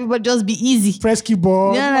 Everybody just be easy. Press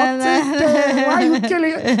keyboard. Why are you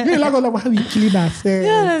killing? Unilag, why are you killing us?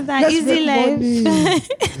 That easy life.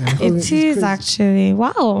 It is actually.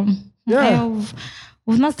 Wow. Yeah.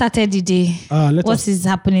 We've not started the day. What is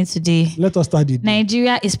happening today? Let us start it.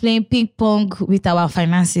 Nigeria is playing ping pong with our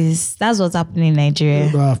finances. That's what's happening in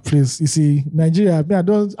Nigeria. Please, you see, Nigeria. I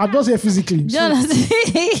don't say physically.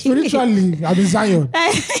 Spiritually, I'm in Zion.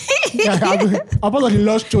 I'm part of the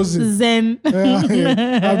Lord's chosen. Zen.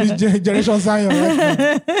 I'm in generation Zion right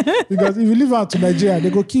now. Because if you leave out to Nigeria, they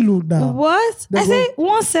go kill you now. What? I said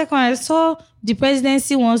 1 second. I saw the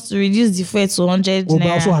presidency wants to reduce the fare to 100 naira. But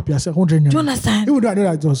I'm so happy. I said 100 naira. Do you understand? Even though I know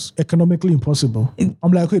that it was economically impossible.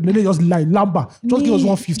 I'm like, let me just lie. Lamba. Just give us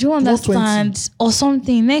 150. Do you understand? Or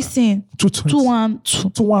something. Next thing.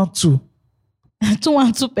 212. 212.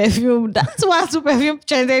 212 perfume. That 212 perfume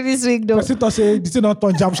trended this week though. Person thought say this is not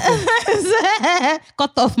on jam score.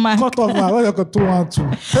 Cut off man. What you got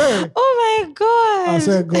 212? Hey. Oh my God. I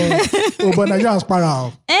said God. Oh, but Nigerians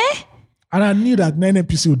para. And I knew that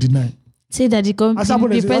NNPC would deny. Say that the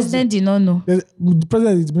president did not know. The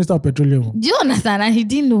president is the Minister of Petroleum. Do you understand? And he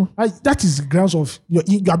didn't know. That is grounds of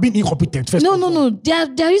you are being incompetent. First no. They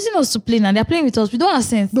are using us to play now. They are playing with us. We don't have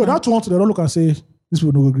sense. No, that's one. They don't look and say this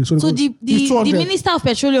will not agree. So the Minister of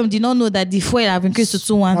Petroleum did not know that the fuel have increased to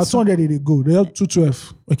 212. At 200 they go. They have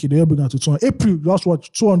 212. Okay, they have bring out to 200. April, that's what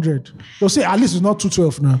 200. They'll say at least it's not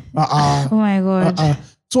 212 now. Oh my God.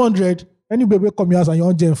 200. Any baby come here and you're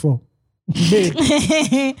on Gen 4. Babe,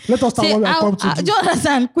 let us start what we are come to do. Do you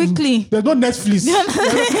understand? Quickly. There's no Netflix.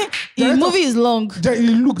 The movie is long.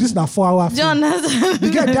 Look, this is not 4 hours. Do you understand?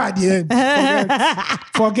 You get that at the end.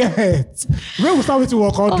 Forget. When we start with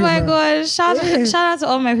work on. Oh my God! Shout out to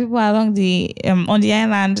all my people along the on the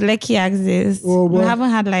island. Lekki axis. We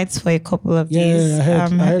haven't had lights for a couple of days. I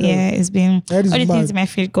heard it's been. Only things in my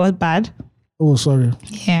feet got bad. Oh, sorry.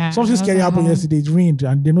 Yeah. Something scary happened yesterday. It rained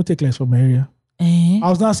and they don't take lights from my area. I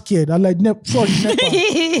was not scared. I'm like, sorry,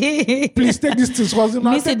 please take this thing.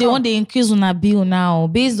 Me say they want to increase on a bill now.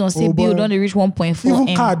 Based on say bill, don't they reach 1.4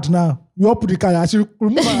 Even card now. You up the card. I should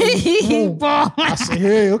remove I say,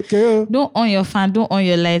 hey, okay. Don't on your fan. Don't on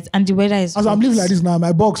your lights. And the weather is. As I'm living like this now,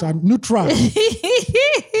 my box are neutral.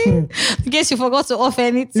 In case you forgot to off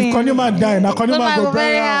anything. If Konyman die, now Konyman go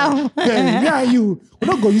bury him. Me and you, we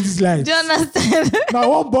don't go use this light. Do you understand? Now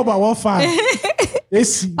one bulb and one fan.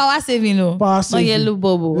 AC. Power saving, no. Power saving. Not yellow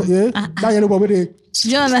bubble. Yeah. That yellow bubble. Do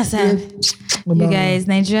you understand? You guys,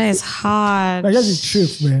 Nigeria is hard. Nigeria is a trip,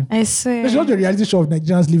 man. I swear. It's not the reality show of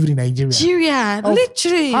Nigerians living in Nigeria.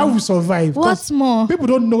 Literally. How we survive. What's more? People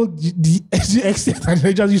don't know the extent that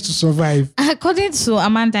Nigerians used to survive. According to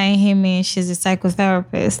Amanda Iheme, she's a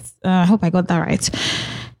psychotherapist. I hope I got that right.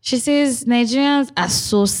 She says Nigerians are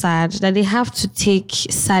so sad that they have to take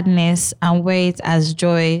sadness and wear it as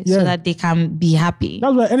joy so that they can be happy.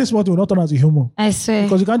 That's why any small thing will not turn out to humor. I swear.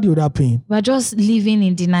 Because you can't deal with that pain. We're just living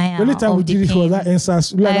in denial. The only time we did it was that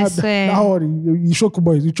answers. I swear. You choke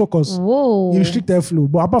boys, you choke us. Whoa. You restrict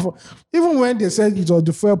airflow. But apart from, even when they said it was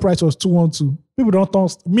the fuel price was 212, people don't turn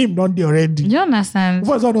meme don't they already. Do you understand?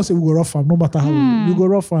 Before I don't say we go rough farm, no matter how we go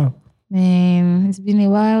rough farm. Man, it's been a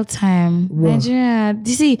wild time. Wow. Nigeria.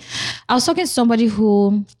 You see, I was talking to somebody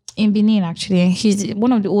who in Benin actually. He's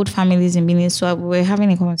one of the old families in Benin. So we were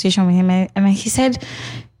having a conversation with him, and he said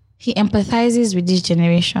he empathizes with this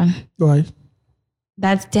generation. Why?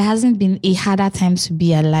 that there hasn't been a harder time to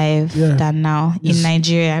be alive than now in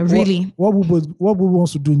Nigeria. Really. What Bubu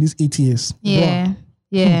wants to do in these 8 years? Yeah.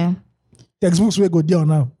 Yeah. Textbooks will go down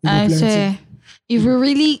now. I say, if we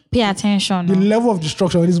really pay attention, the level of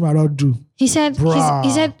destruction this man out do. He said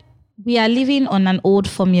we are living on an old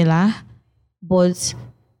formula, but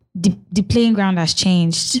the playing ground has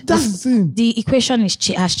changed. That's the thing. The equation has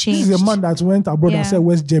changed. This is a man that went abroad and said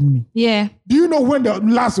West Germany. Yeah. Do you know when the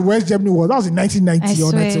last West Germany was? That was in 1990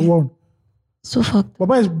 or 91. So fucked.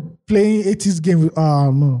 Baba is playing 80s game with,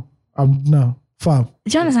 no, fam. Do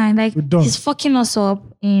you understand? Like, he's fucking us up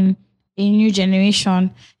in a new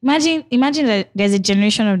generation. Imagine that there's a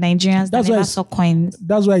generation of Nigerians that never saw coins.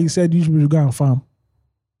 That's why he said you should go and farm.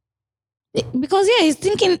 Because he's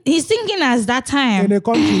thinking as that time. In a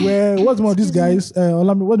country where what's one of these guys?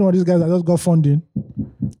 What's one of these guys that just got funding?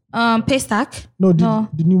 Paystack? No,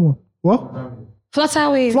 the new one. What?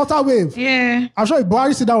 Flutterwave. Yeah. I'm sure if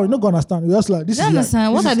Buhari sit down, you're not gonna understand. You're just like, this is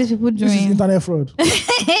understand. What are these people doing? This is internet fraud.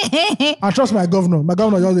 I trust my governor. My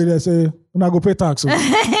governor just there say, when I go pay tax. So.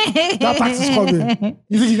 That tax is coming.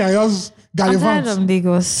 You think you can just gallivant? I'm tired of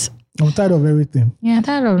Lagos. I'm tired of everything. Yeah, I'm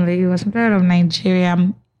tired of Lagos. I'm tired of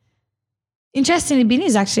Nigeria. Interestingly, Benin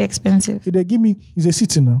is actually expensive. If they give me, it's a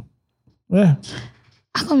city now. Yeah.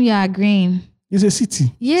 How come you're agreeing? It's a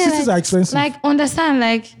city. Yeah. Cities are expensive. Like, understand,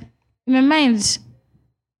 like, in my mind,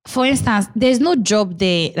 for instance, there's no job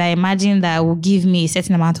there that I imagine that will give me a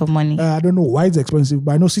certain amount of money. I don't know why it's expensive,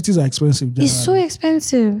 but I know cities are expensive. It's so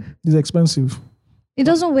expensive. It's expensive. It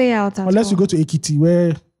doesn't weigh out at Unless all. you go to Ekiti,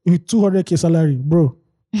 where with 200k salary, bro.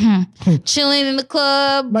 Chilling in the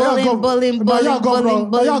club, bowling. Now your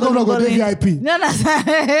governor go to VIP. No.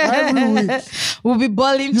 Every week. We'll be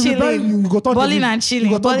bowling, chilling. Bowling and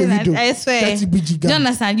chilling. I swear. Do you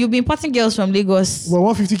understand? You'll be importing girls from Lagos. Well,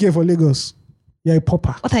 150k for Lagos. You're a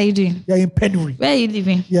pauper. What are you doing? You're in penury. Where are you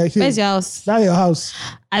living? Yeah, where's your house? That's your house.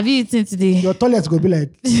 Have you eaten today? Your toilet will be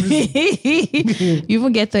like. You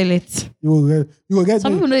even get toilet. You will get.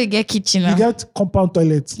 Some people know you get kitchen now. You get compound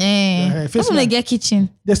toilets. Yeah. Some people get kitchen.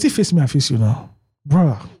 They still face me and face you now,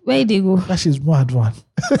 bro. Where they go? That shit's mad one.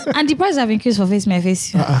 And the price have increased for face me and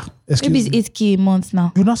face you. Maybe it's 8k a month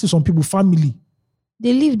now. You now see some people family.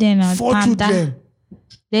 They live there now. 4 children.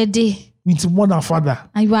 They're there. With mother and father.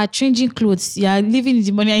 And you are changing clothes. You are living in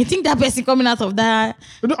the money. And you think that person coming out of that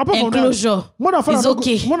enclosure is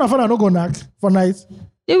okay. Mother and father not going to knock for night.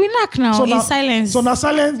 They will knock now in silence. So now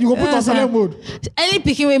silence, you go put on silent mode. Any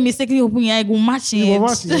picking way mistakenly open your eye, go match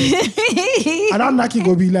it. And that knocking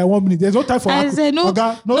go be like 1 minute. There's no time for I say no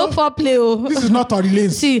foreplay. This is not Tory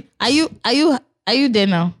Lanez. See, are you there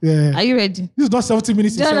now? Yeah. Are you ready? This is not 70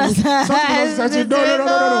 minutes. No. It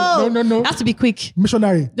has to be quick.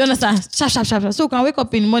 Missionary. Do you understand? Sharp. So we can wake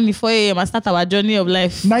up in the morning 4 a.m. and start our journey of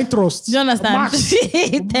life. 9 trust. Do you understand? Max.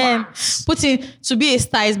 10. Put in to be a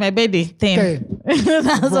star is my birthday. 10.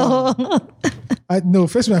 That's all. No,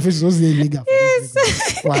 face my face is illegal.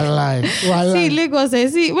 Wallahi. See, Lagos,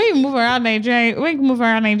 see, when you move around Nigeria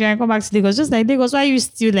and come back to Lagos, just like Lagos, why are you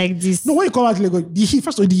still like this? No, when you come back to Lagos, the heat,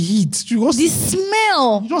 first of all, the heat. The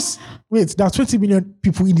smell. Wait, there are 20 million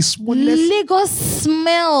people in the smallest. Lagos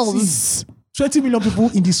smells. 20 million people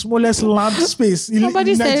in the smallest land space in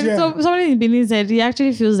Nigeria. Somebody in Benin said he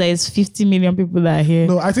actually feels that it's 50 million people that are here.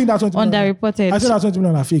 No, I think that's 20 million. Underreported. I think that's 20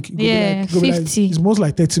 million are fake. Yeah, 50. It's most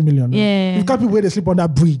like 30 million. Yeah. You can't people where they sleep on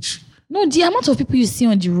that bridge. No, the amount of people you see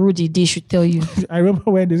on the road they should tell you. I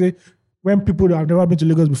remember when they say, when people that have never been to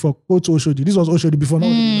Lagos before go to Oshodi. This was Oshodi before.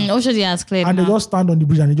 Oshodi has cleared. And they just stand on the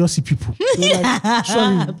bridge and they just see people. Like,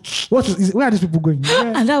 sorry, where are these people going?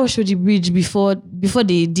 And that Oshodi bridge before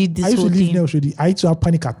they did this whole thing. I used to live near Oshodi. I used to have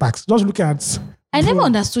panic attacks. Just looking at. I never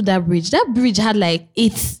understood that bridge. That bridge had like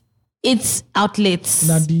eight outlets.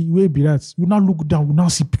 Now the way be that you now look down, you now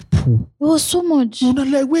see people. It was so much. You know,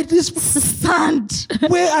 like where this sand.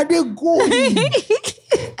 Where are they going?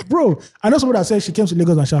 Bro, I know somebody that said she came to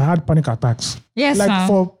Lagos and she had panic attacks. Yes, like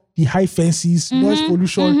for the high fences, noise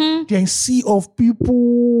pollution, the sea of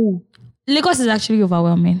people. Lagos is actually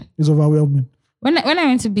overwhelming. It's overwhelming. When I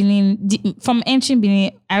went to Benin, from entering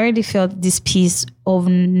Benin, I already felt this piece of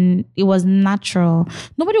it was natural.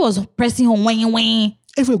 Nobody was pressing on wing.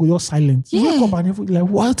 Everywhere go just silent. Yeah. You wake up and like,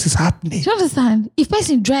 what is happening? Do you understand? If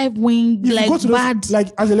person drive wing like bad, like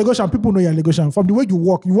as a Lagosian, people know you're a Lagosian. From the way you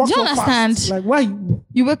walk do you so understand? fast. Like why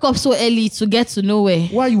you wake up so early to get to nowhere?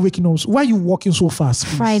 Why are you waking up? Why are you walking so fast?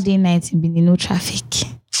 Please? Friday night in Benin, no traffic.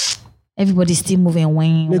 Everybody's still moving.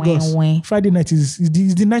 Wing. Friday night is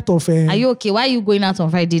the night of. Are you okay? Why are you going out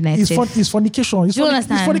on Friday night? It's fornication. Do you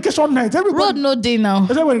understand? It's fornication night. Everybody, road no day now.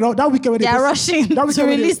 That weekend they are rushing to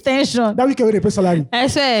release tension. That weekend when they pay salary. I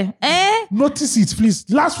swear. Notice it, please.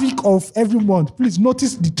 Last week of every month, please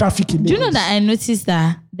notice the traffic in Do you know that I noticed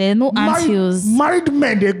that there are no anthills? Married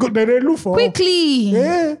men, they look for Quickly.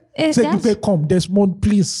 Yeah. Say, you come, Desmond,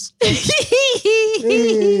 please. Hey.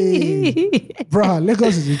 Bruh,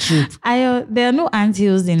 Lagos is a trip. There are no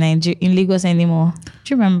anthills in Lagos anymore.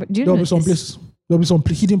 Do you remember? There'll be some places. There'll be some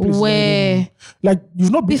hidden places. Where? Like,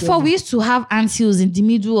 you've not been Before, we used to have anthills in the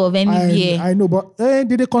middle of anywhere. I know, but did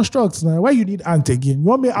they construct now? Why you need ant again? You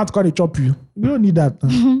want me ant to chop you? You don't need that now.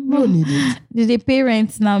 You don't need it. Do they pay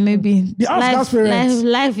rent now? Maybe The ants pay rent.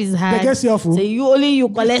 Life is hard. They get careful. So you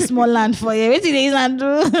collect small land for you. What did they land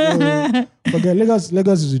do? Forget Lagos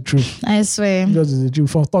is a trip. I swear. Lagos is a trip.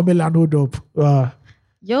 From Tomeland hold up.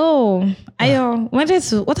 What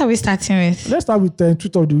are we starting with? Let's start with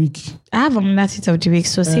tweet of the week. I have another tweet of the week,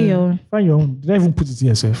 so say your own. Find your own. Did I even put it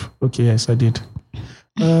here, Seth? Okay, yes, I did.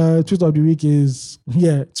 Tweet of the week is,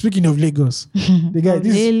 speaking of Lagos, the guy,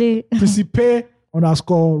 this is Principe _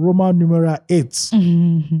 Roman numeral 8. So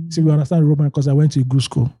we understand Roman because I went to a good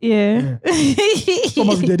school. Yeah.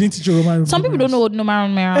 Some of you they didn't teach you Roman. Some people don't know what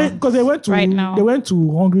numeral because they went to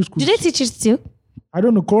hungry school. Do they teach it still? I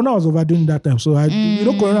don't know. Corona was overdoing that time. So,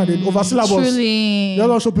 Corona, they over syllabus. Truly. There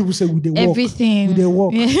are also people say, we they walk. Everything. We they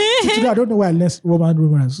walk. So today, I don't know why I learned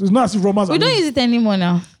Romans. It's not as if Romans we don't use it anymore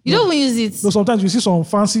now. You don't even use it. So sometimes you see some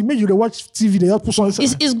fancy, maybe they watch TV, they just put some.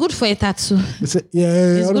 It's good for a tattoo. They say,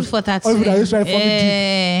 it's good for tattoo. Come,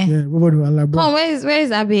 where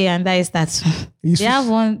is Abe and that is tattoo? They have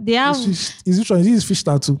one. They have. Is which one? Is this fish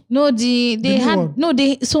tattoo? No,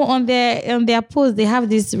 so on their post they have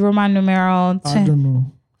this Roman numeral. I don't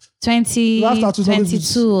know.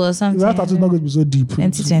 2022 or something. That tattoo is not going to be so deep.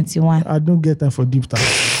 2021. I don't get time for deep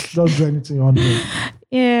tattoo. Don't do anything on there.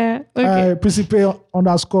 Yeah. Okay. Principe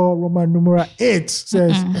 _ Roman numeral 8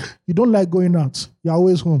 says, you don't like going out. You're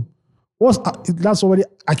always home. That's somebody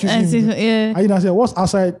accusing you. Yeah. I say, what's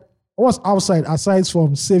outside aside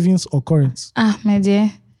from savings or currents? My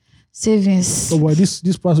dear. Savings. Oh boy, this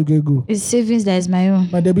price will get go. It's savings that is my own.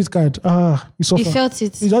 My debit card. You suffer. You felt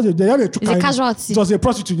it. It's a casualty. It was a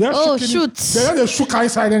prostitute. Shoot. They had a shuka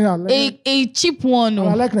inside. A cheap one.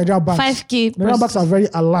 I like Nigerian banks. 5K. Nigerian banks are very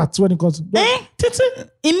alert when it comes to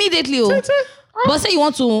immediately. But say you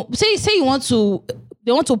want to.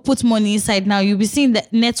 They want to put money inside now. You'll be seeing the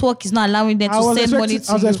network is not allowing them to send money to you.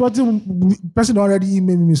 I was expecting person already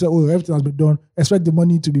emailed me say, everything has been done. Expect the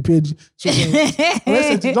money to be paid. So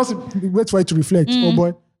just wait for it to reflect. Oh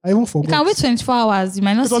boy, I even forgot. You can wait 24 hours. You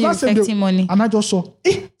might not see reflecting money. And I just saw,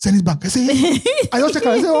 send it back. I say, I just check.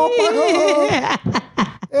 I say, oh my God.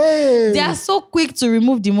 Hey. They are so quick to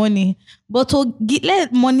remove the money, but to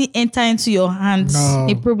let money enter into your hands,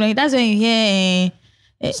 a problem. That's when you hear.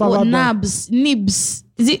 Nibs.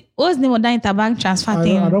 Is it what's the name of that interbank transfer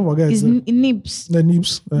thing? I don't forget. It's Nibs. The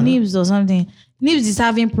Nibs. Nibs or something. Nibs is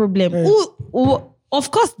having problem.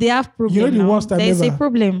 Of course they have problem. You know the worst time there's a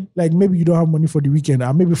problem. Like maybe you don't have money for the weekend,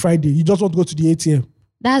 or maybe Friday you just want to go to the ATM.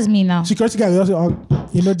 That's me now. Security guy will say,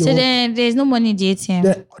 so then there's no money in the ATM.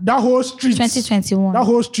 That whole street. 2021. That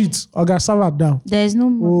whole street. I got served down. There's no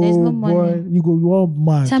money. Boy, you are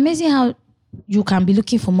mad. It's amazing how you can be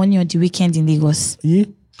looking for money on the weekend in Lagos. Yeah.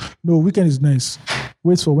 No, weekend is nice.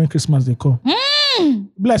 Wait for when Christmas they come.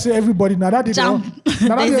 Bless everybody. Now that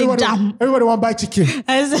everybody want to buy chicken.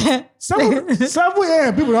 7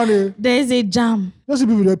 a.m. people on the. There's a jam. Those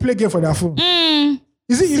people they play game for their phone.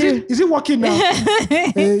 Is it working now?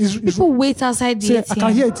 People wait outside the ATM. I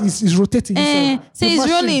can hear it. It's rotating.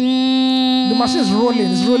 It's rolling. The machine is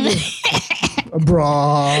rolling. It's rolling.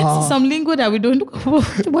 Bro. Some lingo that we don't know.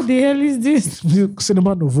 What the hell is this?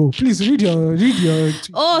 Cinema Novo. Please read your.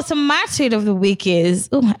 So my tweet of the week is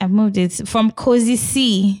I moved it from Cozy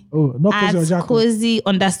C. Not Cozy at Cozy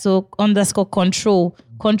 _ control.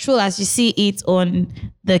 Control as you see it on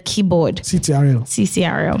the keyboard. CTRL.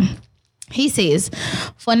 He says,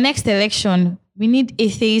 for next election, we need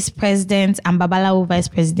atheist president and Babalawo vice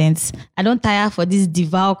presidents. I don't tire for this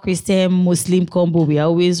devout Christian Muslim combo we are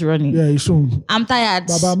always running. Yeah, it's true. I'm tired.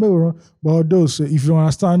 But those, if you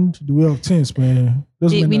understand the way of things, man,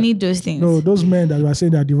 we need those things. No, those men that were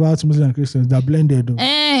saying that devout Muslims and Christians, they're blended. Though.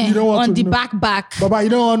 You don't want on the back. Baba, you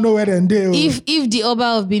don't want to know where they're. If the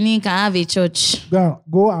Oba of Benin can have a church,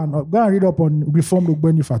 go and read up on Reformed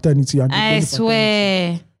Ogbeni Fraternity. And I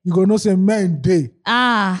swear. You go know say men day.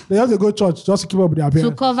 They have to go church just to keep up with their appearance.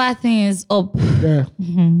 To cover things up. Yeah.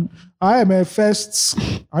 I am a first.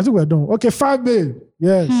 I think we're done. Okay, 5 May.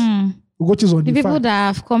 Yes. Ugochi's on the people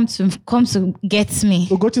that have come to get me.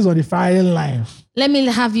 Ugochi's on the firing line. Let me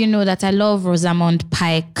have you know that I love Rosamund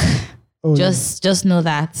Pike. Oh, just know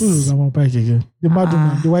that. Who's Mama Pike again? The mad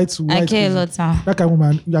woman, the white. I care a lot. That kind of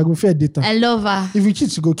woman, you are going fair data. I love her. If you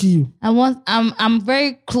cheat, she go kill you. I'm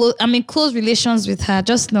very close. I'm in close relations with her.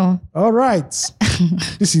 Just know. All right.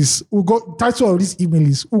 This is title of this email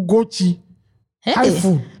is Ugochi. Hey,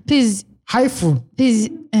 Hyphen.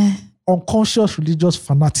 please. Unconscious religious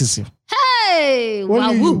fanaticism. Hey,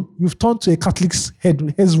 Only you've turned to a Catholic's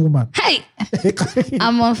head's woman. Hey,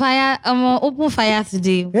 I'm on fire. I'm on open fire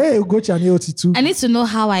today. Hey, Ugochi and AOT2. I need to know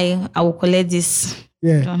how I will collect this.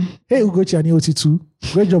 Yeah. Done. Hey, Ugochi and AOT2.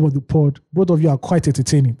 Great job on the pod. Both of you are quite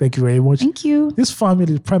entertaining. Thank you very much. Thank you. This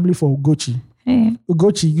family is primarily for Ugochi. Hey.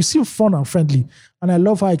 Ugochi, you seem fun and friendly, and I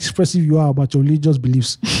love how expressive you are about your religious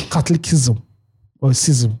beliefs, Catholicism or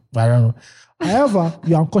schism. I don't know. However,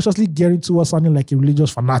 you are unconsciously gearing towards sounding like a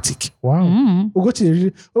religious fanatic. Wow.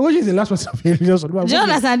 Ugochi is the last person of a religious fanatic. Do you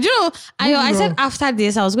understand? Do you know, I said after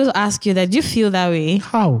this, I was going to ask you that. Do you feel that way?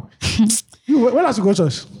 How? When last you go to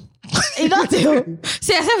church? You don't do.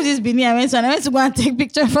 See, except for this Benin I went to go and take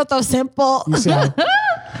picture in front of St. Paul.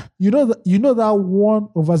 You know that one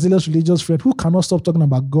overzealous religious friend who cannot stop talking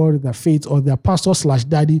about God, their faith, or their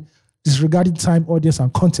pastor/daddy, disregarding time, audience,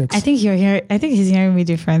 and context. I think he's hearing me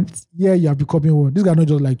different. Yeah, you are becoming one. This guy not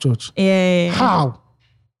just like church. Yeah. How?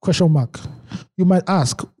 Question mark. You might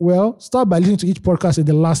ask, well, start by listening to each podcast in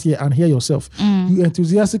the last year and hear yourself. You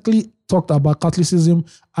enthusiastically talked about Catholicism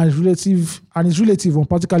and its relative on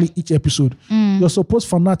practically each episode. Your supposed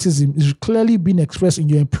fanaticism is clearly being expressed in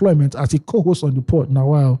your employment as a co-host on the pod. Now,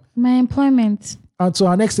 wow. My employment. And to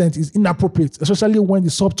an extent, is inappropriate, especially when the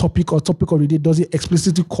subtopic or topic of the day doesn't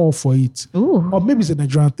explicitly call for it. Ooh. Or maybe it's a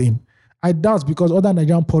Nigerian thing. I doubt because other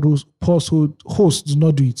Nigerian hosts do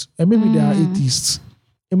not do it. And maybe they are atheists.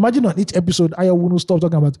 Imagine on each episode, I won't stop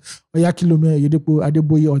talking about Oyakilome, Yedepo,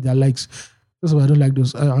 Adeboye, or their likes. That's why I don't like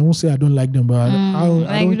those. I won't say I don't like them, but I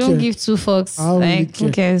don't don't give two fucks. Like,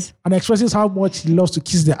 who cares? And expresses how much he loves to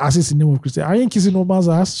kiss their asses in the name of Christian. I ain't kissing no man's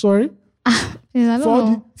ass, sorry. Please, I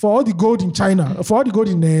don't know. For all the gold in China, for all the gold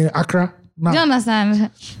in Accra. Nah. Do you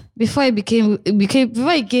understand? Before it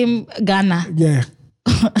became Ghana. Yeah.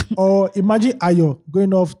 Or imagine Ayo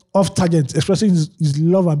going off tangent, expressing his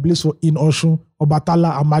love and bliss for in Oshun or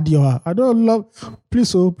Batala Amadioha. I don't love,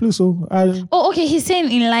 please. Okay. He's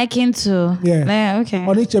saying in liking to. Yeah. Okay.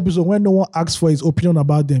 On each episode, when no one asks for his opinion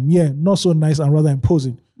about them, not so nice and rather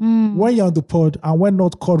imposing. When you're on the pod and when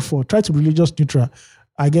not called for, try to be religious neutral.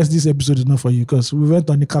 I guess this episode is not for you because we went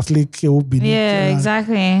on the Catholic Benin. Yeah,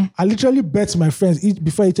 exactly. I literally bet my friends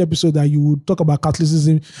before each episode that you would talk about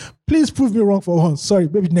Catholicism. Please prove me wrong for once. Sorry,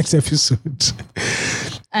 maybe next episode.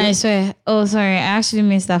 I swear. Oh, sorry. I actually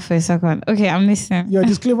missed that for a second. Okay, I'm listening. Your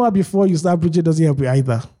disclaimer before you start preaching doesn't help you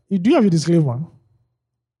either. Do you have your disclaimer?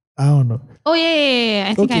 I don't know. Oh, yeah.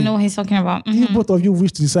 I think I know what he's talking about. If both of you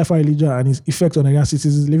wish to decipher religion and its effect on Nigerian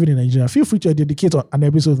citizens living in Nigeria, feel free to dedicate an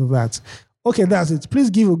episode to that. Okay, that's it. Please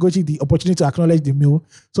give Ugochi the opportunity to acknowledge the meal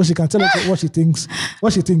so she can tell us what she thinks.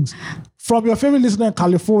 From your favorite listener in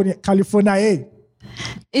California.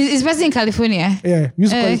 It's based in California. Yeah, we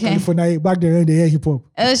used to call it California back then when they hear hip hop.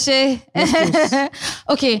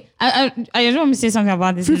 Okay, I don't want to say something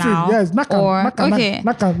about this now. Yes, knock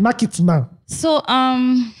it now. So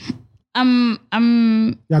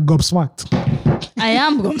you're gobsmacked. I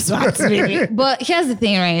am gobsmacked, really. But here's the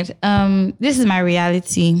thing, right? This is my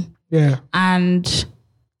reality. Yeah. And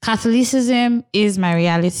Catholicism is my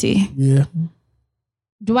reality. Yeah.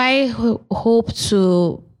 Do I hope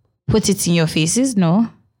to put it in your faces? No.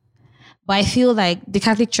 But I feel like the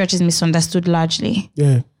Catholic Church is misunderstood largely.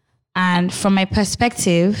 Yeah. And from my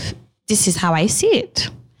perspective, this is how I see it.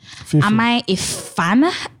 Am I a fan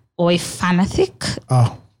or a fanatic?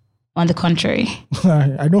 Oh. On the contrary.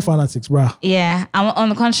 I know fanatics, bro. Yeah, I'm on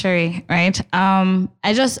the contrary, right? I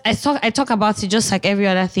talk about it just like every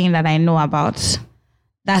other thing that I know about.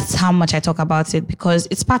 That's how much I talk about it because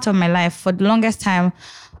it's part of my life. For the longest time,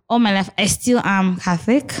 all my life, I still am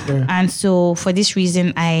Catholic. Yeah. And so for this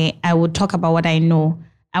reason, I would talk about what I know.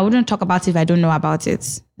 I wouldn't talk about it if I don't know about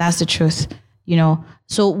it. That's the truth, you know?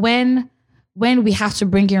 So when we have to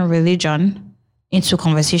bring in religion into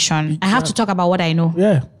conversation, I have to talk about what I know.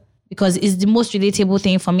 Yeah. Because it's the most relatable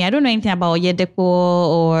thing for me. I don't know anything about Yedepo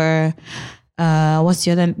or what's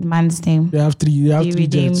the other man's name? They have three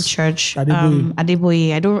Redeemed jets. Church.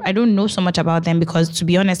 Adeboye. I don't know so much about them because to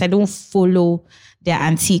be honest, I don't follow their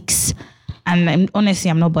antiques. And honestly,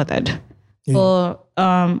 I'm not bothered. Yeah. But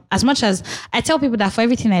as much as I tell people that for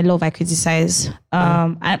everything I love, I criticize.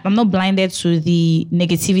 I'm not blinded to the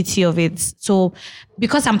negativity of it. So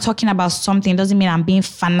because I'm talking about something doesn't mean I'm being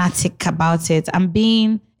fanatic about it. I'm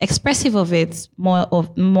being expressive of it,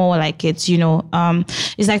 more like it,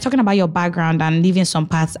 it's like talking about your background and leaving some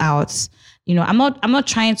parts out. I'm not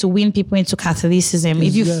trying to win people into Catholicism.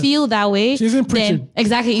 If you feel that way, then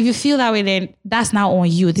exactly. If you feel that way, then that's now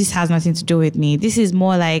on you. This has nothing to do with me. This is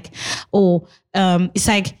more like, it's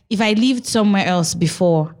like if I lived somewhere else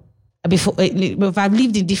before, if I've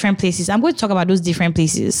lived in different places, I'm going to talk about those different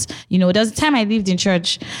places. There was a time I lived in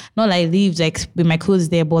church, not like I lived like with my clothes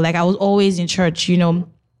there, but like I was always in church,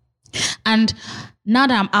 and now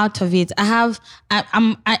that I'm out of it, I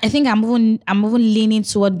think I'm even leaning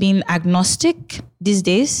toward being agnostic these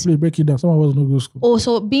days. Please break it down. Someone was no good school.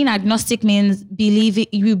 Also, being agnostic means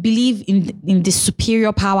you believe in the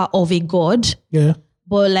superior power of a God. Yeah.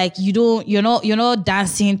 But like you're not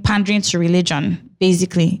dancing, pandering to religion,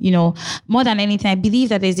 basically. More than anything, I believe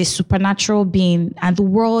that there's a supernatural being and the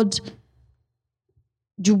world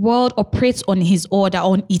operates on its order.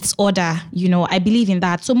 I believe in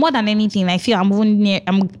that. So more than anything, I feel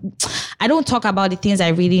I don't talk about the things I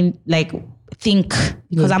really like think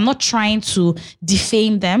because I'm not trying to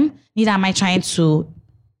defame them. Neither am I trying to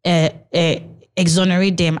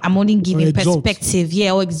exonerate them. I'm only giving perspective,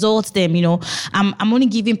 or exalt them. I'm only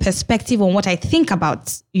giving perspective on what I think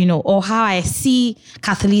about, or how I see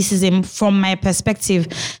Catholicism from my perspective.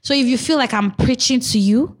 So if you feel like I'm preaching to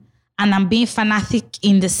you and I'm being fanatic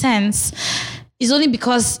in the sense, it's only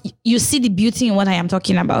because you see the beauty in what I am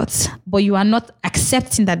talking about, but you are not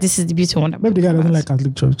accepting that this is the beauty in what I'm Maybe the guy doesn't like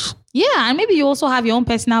Catholic Church. Yeah, and maybe you also have your own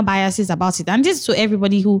personal biases about it. And this is to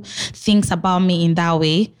everybody who thinks about me in that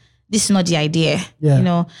way. This is not the idea. Yeah.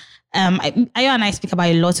 Ayo and I speak about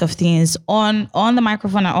a lot of things on the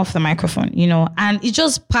microphone and off the microphone, and it's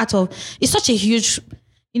just part of, it's such a huge,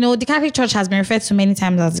 the Catholic Church has been referred to many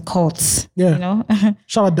times as a cult. Yeah.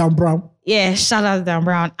 Shout out Dan Brown. Yeah, shout out Dan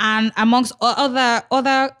Brown. And amongst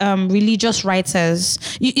other religious writers,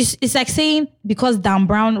 it's like saying because Dan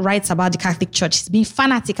Brown writes about the Catholic Church, he's being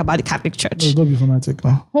fanatic about the Catholic Church. Don't be fanatic.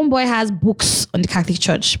 No. Homeboy has books on the Catholic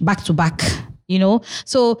Church back to back.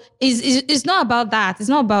 So it's not about that. It's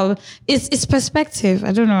not about, it's perspective.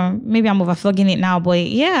 I don't know. Maybe I'm overflogging it now, but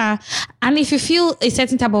yeah. And if you feel a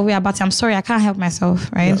certain type of way about it, I'm sorry, I can't help myself,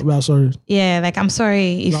 right? Yeah, well, sorry. Yeah, like I'm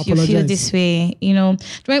sorry if you feel this way.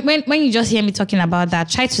 When you just hear me talking about that,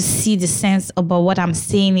 try to see the sense about what I'm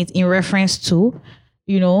saying it in reference to,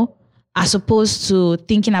 as opposed to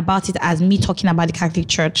thinking about it as me talking about the Catholic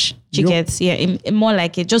Church. You get, more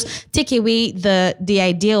like it. Just take away the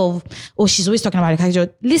idea of, she's always talking about the Catholic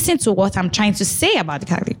Church. Listen to what I'm trying to say about the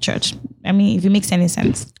Catholic Church. I mean, if it makes any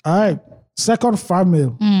sense. All right. Second fan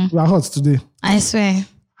mail. We are hot today. I swear.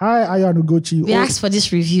 Hi, Ayo Anugochi. We asked for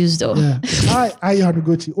these reviews though. Yeah. Hi, Ayo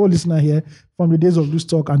Anugochi. Listener here from the days of Loose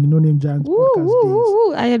Talk and the No Name Giant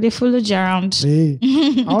podcast days. They followed you around. Hey,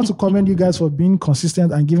 I want to commend you guys for being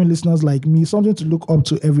consistent and giving listeners like me something to look up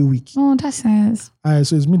to every week. Oh, that's nice.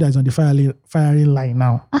 So it's me that's on the firing line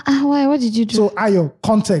now. Why? What did you do? So Ayo,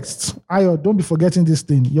 context. Ayo, don't be forgetting this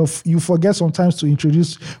thing. You forget sometimes to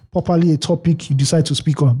introduce properly a topic you decide to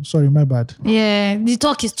speak on. Sorry, my bad. Yeah, the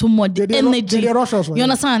talk is too much. The energy. They rush us. You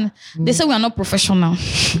understand? They say we are not professional.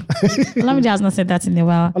 Olamide has not said that in a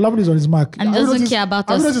while. Olamide is on his Mac. And he doesn't care about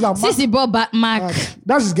us. Since he brought back Mac.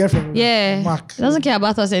 That's his girlfriend. Yeah. Mac. He doesn't care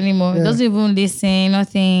about us anymore. Yeah. He doesn't even listen,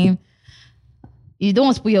 nothing. You don't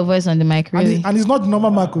want to put your voice on the mic, really. And it's not the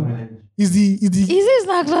normal Mac. Is this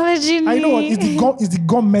not acknowledging me? I know what is the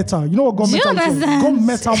gum metal. You know what gum metal is? Gum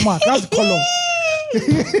metal Mac. That's the color.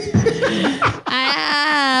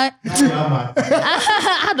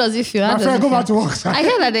 How does it feel? Go back to work. I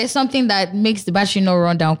hear that there's something that makes the battery not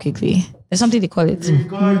run down quickly. There's something they call it.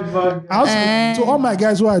 To all my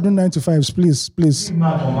guys who are doing 9 to 5s, please.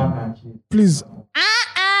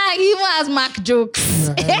 Even as Mac jokes.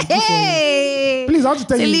 Hey. Please, I want to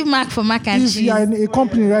tell you. Leave Mac for mac and cheese. If you are in a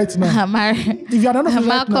company right now, if you are in an office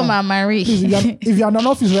right now, please, if you are in an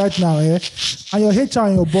office right now, and your HR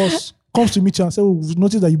and your boss comes to meet you and say, we've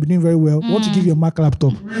noticed that you've been doing very well. Want to give you a Mac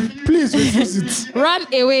laptop. Please refuse it. Run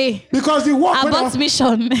away. Because the work abort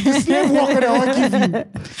mission. The slave work that I want to give you.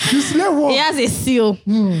 The slave work. He has a seal.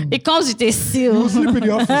 It comes with a seal. You will sleep in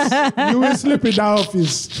the office. You will sleep in that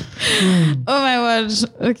office. Oh my word.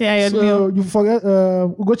 Okay, So you forget,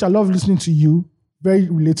 Ugochi, I love listening to you. Very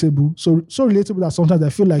relatable. So relatable that sometimes I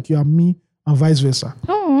feel like you are me and vice versa.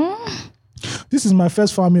 This is my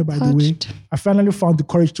first fan mail, by the way. I finally found the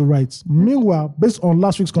courage to write. Meanwhile, based on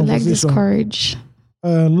last week's conversation, like this courage.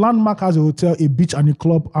 Landmark has a hotel, a beach, and a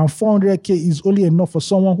club, and 400K is only enough for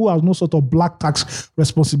someone who has no sort of black tax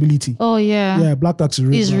responsibility. Oh yeah. Yeah, black tax is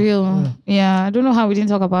real. It's now. real. Yeah. I don't know how we didn't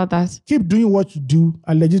talk about that. Keep doing what you do.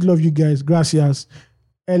 I legit love you guys. Gracias.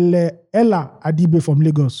 Ella Adibe from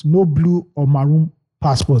Lagos. No blue or maroon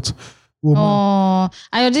passport. Woman. Oh,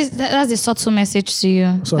 that's a subtle message to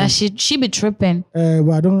you. Sorry. That she be tripping.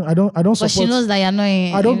 But I don't But support. she knows that you're not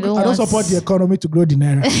in. I don't support the economy to grow the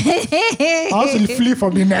naira. I also flee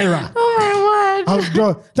from the naira. Oh my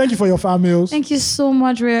word. Thank you for your family. Thank you so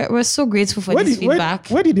much. We're so grateful for this feedback.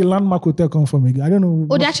 Where did the Landmark Hotel come from again? I don't know.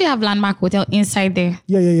 Oh, they actually have Landmark Hotel inside there.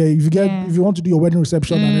 Yeah. If you want to do your wedding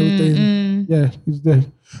reception and everything, yeah, it's there.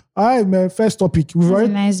 All right, man. First topic. It's a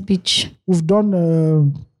nice beach. We've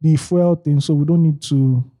done the fuel thing, so we don't need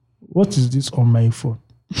to. What is this on my phone?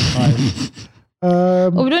 We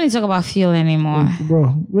don't need to talk about fuel anymore.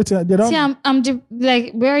 Bro, wait. They don't. See,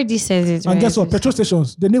 we already said it. And guess what? Petrol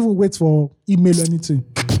stations, they never wait for email or anything.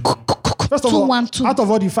 First of all, 212. out of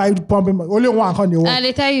all the 5 pumping, only one can they work. And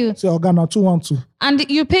they tell you. Say, Organa 212. And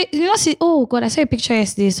you pay. See. Oh God, I saw a picture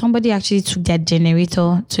yesterday. Somebody actually took their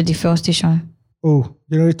generator to the fuel station. Oh,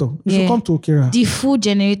 generator. You should come to Okera. The full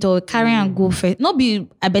generator, carry and go first. Not be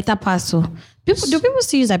a better pass. So do people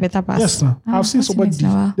still use a better pass? Yes, sir. I've seen somebody.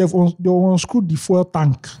 They unscrewed the fuel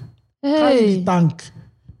tank. Carry the tank.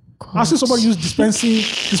 God. I've seen somebody use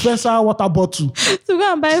dispenser water bottle to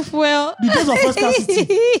go and buy fuel. The days of first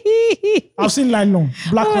scarcity. I've seen nylon,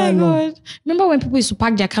 black nylon. God. Remember when people used to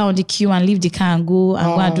park their car on the queue and leave the car and go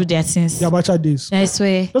and do their things? The Abacha days. I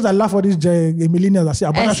swear. Those I laugh for these millennials. I say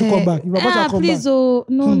Abacha should come back. If Abacha come please, back. Oh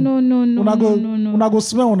no. Una go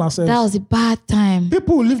smell on ourselves. That was a bad time.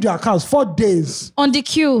 People will leave their cars 4 days on the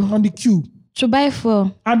queue. To buy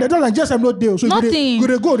fuel. And they don't like just have no deal. So nothing.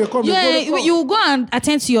 They come. Yeah, you go and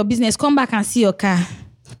attend to your business. Come back and see your car.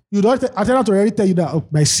 You don't attend to already tell you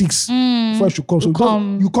that by 6 before you should come.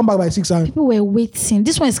 So you come back by 6 and people were waiting.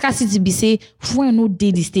 This one is scarcity be say fuel no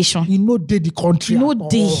day the station. You know day the country. No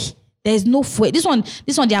day. There is no fuel. This one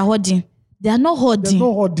they are hoarding. They are not hoarding. There's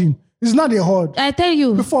no hoarding. It's not a hoard. I tell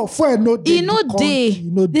you. Before fuel no day.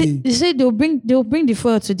 They say they'll bring the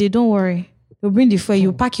fuel today. Don't worry. You bring the fuel,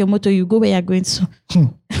 you pack your motor, you go where you're going to.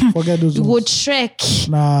 Forget those You ones. go trek.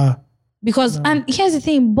 Nah. Because, and here's the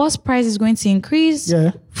thing, bus price is going to increase.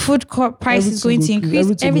 Yeah. Food court price is going to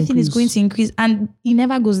increase. Everything is going to increase. And it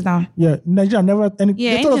never goes down. Yeah. Nigeria never...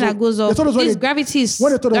 anything that goes up. Gravity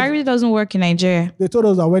doesn't work in Nigeria. They told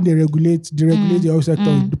us that when they regulate the oil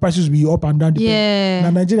sector, the prices will be up and down. Yeah.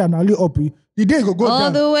 Now Nigeria now only up. The day go down.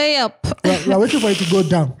 All the way up. We're waiting for it to go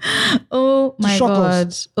down. Oh my God.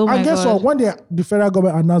 Us. And guess what? When the federal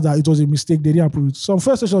government announced that it was a mistake, they didn't approve it. Some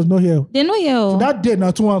first stations not here. They're not here. So that day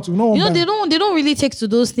now 212. They don't really take to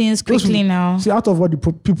those things quickly now. See, out of all the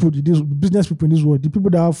business people in this world, the people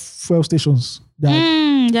that have fuel stations,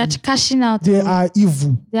 they're cashing out. They are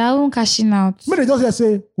evil. They are all cashing out. When they just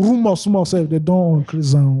say rumor small self, they don't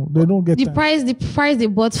increase. They don't get the price they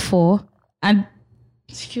bought for and.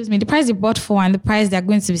 Excuse me, the price they bought for and the price they're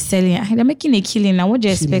going to be selling, they're making a killing now. What do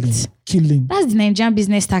you expect? Killing. That's the Nigerian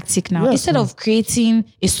business tactic now. Yes, instead of creating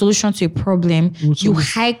a solution to a problem, you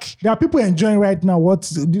hike. There are people enjoying right now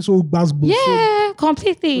what this whole basketball. Yeah,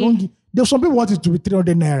 completely. There's some people want it to be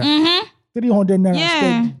 300 naira. 300 naira.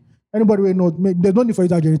 Yeah. Anybody will know. There's no need for you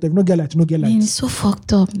to generator. If you don't get light, you don't get light. It's so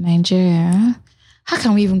fucked up, Nigeria. How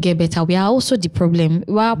can we even get better? We are also the problem.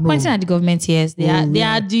 We are pointing at the government, yes. They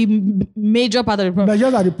are the major part of the problem.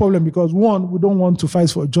 Nigerians are the problem because 1, we don't want to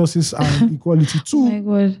fight for justice and equality. 2, oh my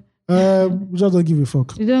God. We just don't give a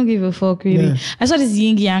fuck. You don't give a fuck, really. Yeah. I saw this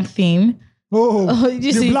yin yang thing.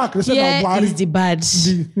 The black. Here is the bad.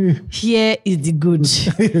 Here is the good.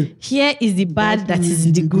 Here is the bad that is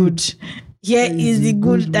in the good. Here is the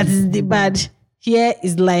good that is in the bad. Here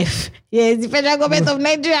is life. Here is the federal government of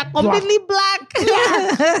Nigeria, completely black.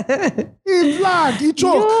 He's black. He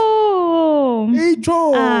choke. No. He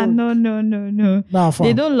choke. No. Nah,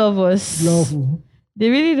 they don't love us. Lawful. They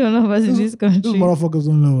really don't love us in this country. These motherfuckers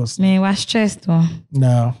don't love us. Man, we're stressed though.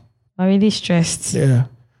 No. We're really stressed. Yeah.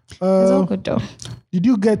 It's all good though. Did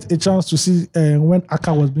you get a chance to see when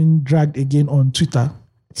Aka was being dragged again on Twitter?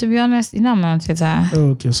 To be honest, I'm not on Twitter.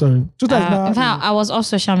 Oh, okay, sorry. Twitter is now... In fact, I was off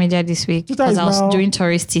social media this week because I was doing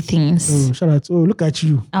touristy things. Oh, shout out. Oh, look at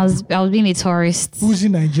you. I was being a tourist. Bougie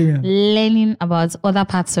Nigerian. Learning about other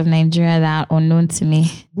parts of Nigeria that are unknown to me.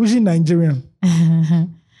 Bougie Nigerian.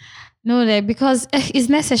 No, because it's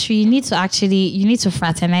necessary. You need to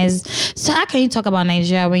fraternize. So how can you talk about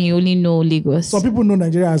Nigeria when you only know Lagos? Some people know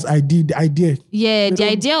Nigeria as the idea. Yeah, the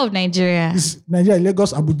idea of Nigeria. It's Nigeria,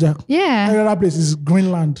 Lagos, Abuja. Yeah. Every other place is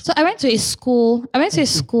Greenland. So I went to a school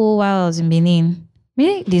while I was in Benin.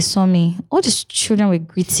 Maybe they saw me. All these children were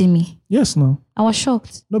greeting me. Yes, no. I was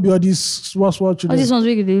shocked. No be all these small children. All these ones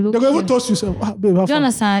really they look. They go even cute. toast you, say, babe, have Do you fun.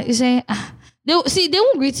 understand? You say, they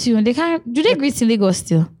won't greet you. They can't. Do they greet in Lagos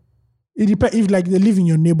still? It depends. If like they live in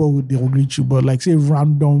your neighborhood, they will greet you. But like say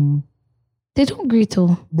random, They don't greet.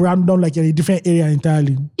 like in a different area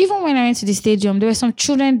entirely. Even when I went to the stadium, there were some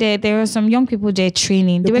children there. There were some young people there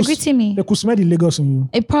training. They were greeting me. They could smell the Lagos in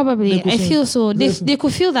you. Probably. I feel so. They Listen.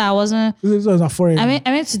 could feel that I wasn't. This is a foreign. I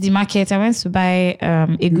went to the market. I went to buy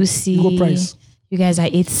egusi. You go price. You guys, I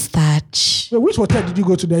ate starch. So which hotel did you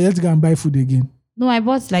go to there? You had to go and buy food again. No, I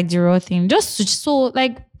bought like the raw thing. Just so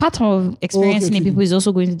like part of experiencing okay. the people is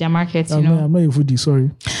also going to their markets, you know. I'm not a foodie,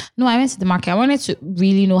 sorry. No, I went to the market. I wanted to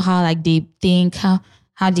really know how like they think, how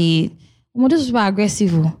they those people are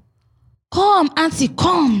aggressive. Come, auntie,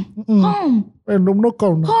 come. Well, no,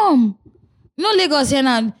 come now. Come. You know Lagos here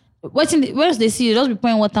now. Once they see you, just be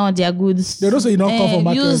pouring water on their goods. They don't say you don't come from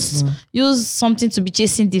markets. Use something to be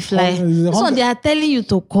chasing the fly. Oh, So they are telling you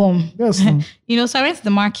to come. Yes. No. You know, so I went to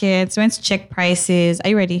the market, went to check prices.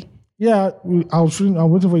 Are you ready? Yeah,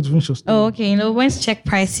 I'm waiting for you to finish your story. Oh, okay. You know, went to check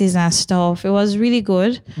prices and stuff. It was really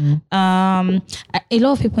good. A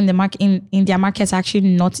lot of people in the market in their markets are actually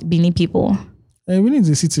not Benin people. We need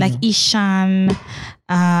the city. Like now. Ishan,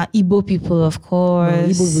 Igbo people, of course.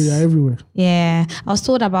 Igbo people are everywhere. Yeah. I was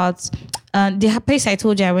told about the place I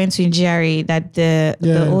told you I went to in GRA that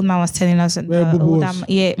the old man was telling us.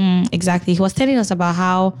 Exactly. He was telling us about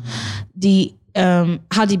how the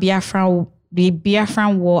Biafran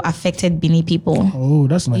war affected Benin people. Oh,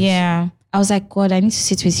 that's nice. Yeah. I was like, God, I need to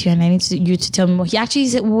sit with you and I need you to tell me more. He actually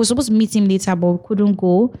said we were supposed to meet him later, but we couldn't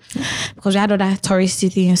go because we had other touristy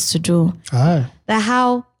things to do. Ah. That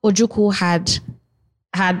how Ojukwu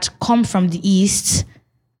had come from the east,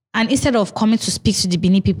 and instead of coming to speak to the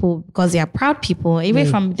Benin people because they are proud people, away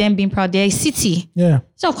from them being proud, they're a city. Yeah.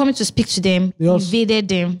 Instead of coming to speak to them, they invaded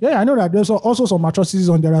them. Yeah, I know that there's also some atrocities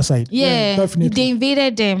on the other side. Yeah, definitely. they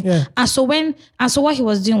invaded them. Yeah. And so what he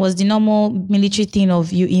was doing was the normal military thing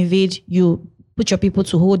of you invade, you put your people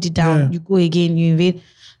to hold it down, you go again, you invade.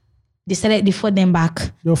 They fought them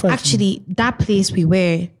back. Actually, that place we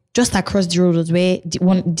were just across the road was where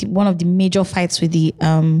one of the major fights with the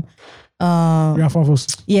Biafran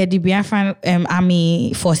forces. the Biafran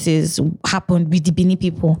army forces happened with the Benin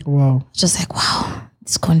people. Wow. Just like, wow,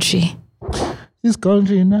 this country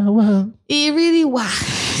now, wow. It really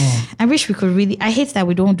I wish we could really. I hate that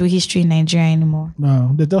we don't do history in Nigeria anymore.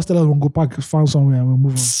 No, they just tell us we'll go back, find somewhere, and we'll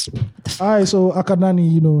move on. All right, so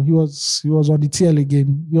Akanani, he was on the TL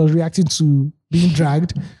again. He was reacting to being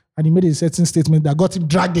dragged, and he made a certain statement that got him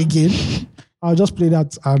dragged again. I'll just play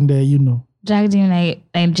that, and dragged him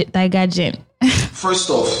like Tiger Jen. First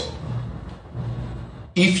off,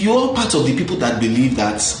 if you're part of the people that believe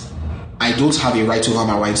that I don't have a right over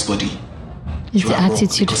my wife's body, It's the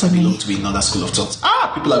attitude because for I belong me. to another school of thought.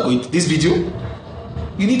 People are going, this video,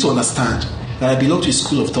 you need to understand that I belong to a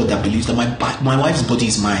school of thought that believes that my wife's body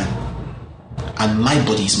is mine and my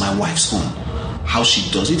body is my wife's own. How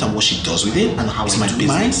she does it and what she does with it and how it's my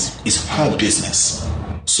business is her business.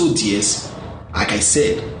 So dears, like I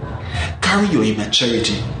said, carry your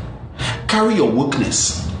immaturity, carry your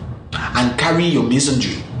weakness, and carry your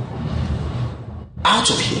misandry out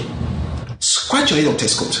of here. Scratch your head on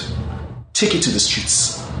Tescott. Take it to the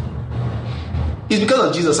streets. It's because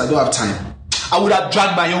of Jesus I don't have time. I would have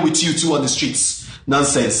dragged my own with you too on the streets.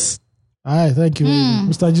 Nonsense. all right, thank you,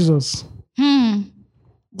 Mr. Jesus.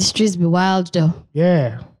 The streets be wild though.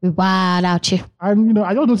 Yeah. Be wild out here. And,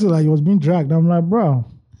 I just noticed that he was being dragged. I'm like, bro,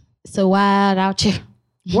 So wild out here.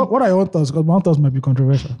 what are your own thoughts? Because my own thoughts might be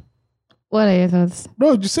controversial. What are your thoughts?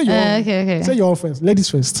 No, just say your own. Okay. Say your own first. Ladies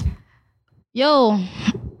first. Yo,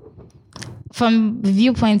 from the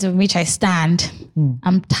viewpoint of which I stand,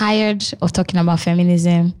 I'm tired of talking about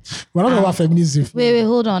feminism. We're not talking about feminism. Wait,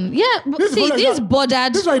 hold on. Yeah, but this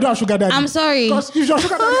bothered. This is why you don't have sugar daddy. I'm sorry. Because if your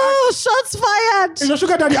sugar daddy, Shots fired. if your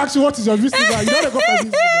sugar daddy asks you what is your business, you don't go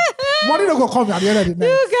feminism. Money don't go come at the end of the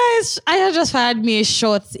night. You guys, I just fired me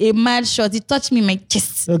a mad shot. It touched me in my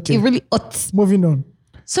chest. Okay. It really hurt. Moving on.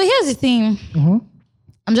 So here's the thing.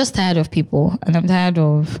 I'm just tired of people, and I'm tired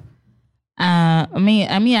of. I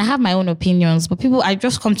have my own opinions, but I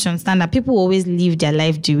just come to understand that people always live their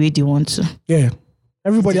life the way they want to. Yeah.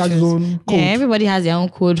 Everybody has his own code. Yeah, everybody has their own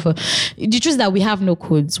code for. The truth is that we have no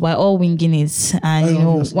codes. We're all winging it,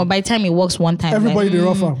 and by the time it works one time, Everybody they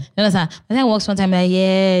rough up. You understand? By the time it works one time,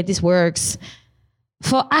 this works.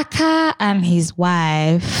 For Aka and his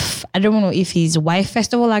wife, I don't know if his wife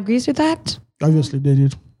first of all agrees with that. Obviously, they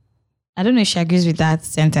did. I don't know if she agrees with that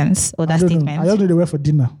sentence or that I don't know. statement. I just know they went for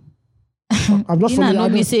dinner. I'm just You following. know,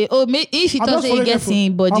 me say, if you I'm talk just say you following get them for-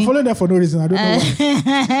 in body. I'm following them for no reason. I don't know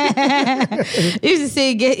why. If you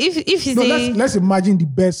say if you No, say let's imagine the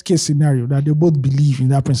best case scenario that they both believe in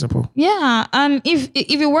that principle. yeah, and if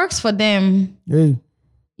it works for them, Hey,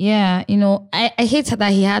 yeah, you know, I hate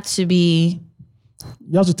that he had to be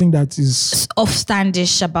you have to think that is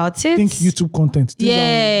offstandish about it. think YouTube content. Things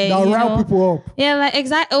Yeah, that'll you rile know. people up. Yeah, like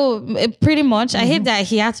exactly. Pretty much. I hate that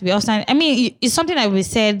he had to be offstand. I mean, it's something that we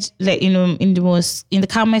said, like, you know, in the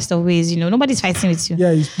calmest of ways. You know, nobody's fighting with you.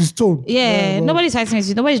 Yeah, it's told. Yeah, well, nobody's fighting with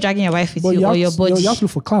you. Nobody's dragging your wife with but you or your body. You have to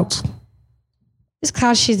look for clout. This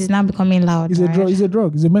cloud shit is now becoming loud. It's a drug. It's a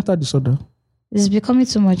drug. It's a mental disorder. It's becoming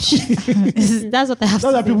too much. That's what I have That's to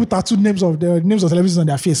why say. people tattoo names of celebrities on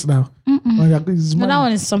their face now. It's No, mad. that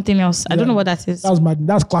one is something else. I don't know what that is. That's mad.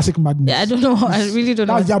 That's classic madness. Yeah, I don't know. I really don't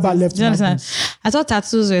know. That's what Jabba it is. left Do you understand? madness. I thought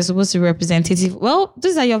tattoos were supposed to be representative. Well,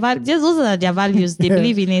 those are your values. Those are their values. They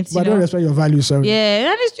believe in it. But I You don't know? respect your values, sorry. Yeah,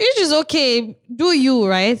 and it's just okay. Do you,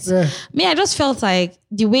 right? Yeah. Me, I just felt like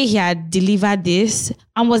the way he had delivered this,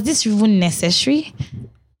 and was this even necessary?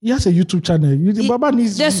 He has a YouTube channel. Baba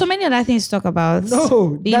needs. There's so many other things to talk about.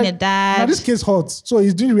 No, Being a Now dad. this case hot, so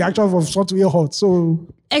he's doing reaction of something hot. So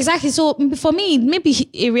Exactly. So for me, maybe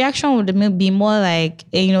a reaction would be more like,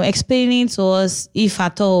 you know, explaining to us if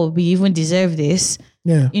at all we even deserve this.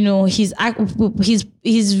 yeah, You know, his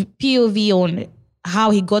POV on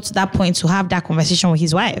how he got to that point to have that conversation with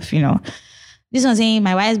his wife. You know, this one saying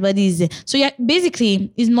my wife's body is so. Yeah,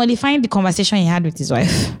 basically, is nullifying the conversation he had with his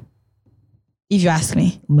wife. If you ask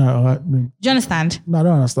me, no, do you understand? I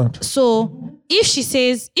don't understand. So if she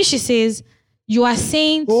says, you are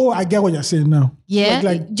saying. Oh, I get what you're saying now. Yeah,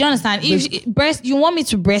 like do you understand? If you want me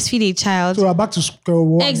to breastfeed a child, so we're back to square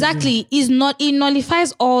one. exactly, it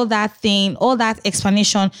nullifies all that thing, all that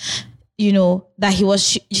explanation, you know, that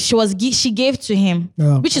she gave to him.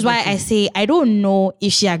 Yeah. Which is why I say I don't know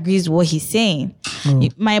if she agrees with what he's saying.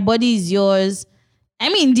 My body is yours. I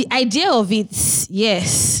mean, the idea of it,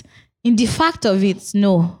 yes. In the fact of it,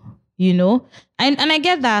 no. You know, and I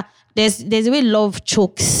get that there's a way love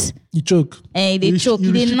chokes. You choke. They choke.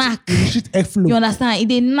 They knack. You shoot airflow. You understand?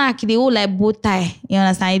 They knack. They all like bow tie. You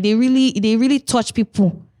understand? They really touch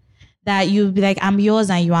people. That you'll be like, I'm yours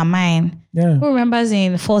and you are mine. Yeah. Who remembers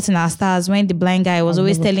in Fault in Our Stars when the blind guy was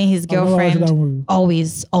always telling his never watched that movie.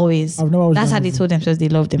 girlfriend, always. I've never watched That's that how they movie. told themselves they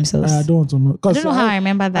love themselves. I don't want to know. I don't know how I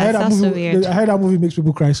remember that. That's so weird. I heard that movie makes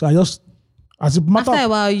people cry. So I just, as a matter After a of,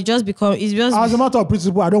 while, you just become. It's just as a matter of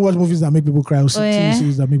principle, I don't watch movies that make people cry or yeah? TV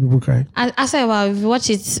series that make people cry. after a while, if you watch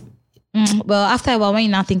it. Well, after a while, when you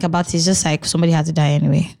now think about it, it's just like somebody had to die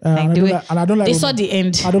anyway. And I don't like they saw the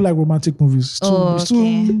end. I don't like romantic movies. It's too,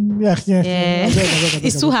 Yeah. I beg.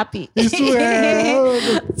 It's too happy. It's too.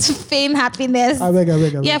 To feign happiness. I beg.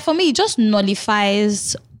 Yeah, for me, it just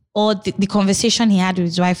nullifies all the conversation he had with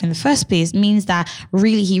his wife in the first place. Means that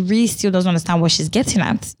he really still doesn't understand what she's getting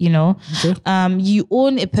at. You know, Okay. You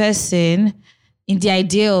own a person in the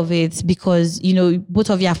idea of it because, you know, both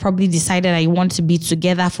of you have probably decided that you want to be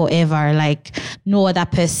together forever, like no other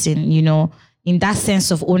person, you know, in that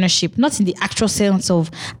sense of ownership, not in the actual sense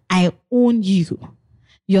of I own you.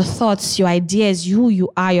 Your thoughts, your ideas, who you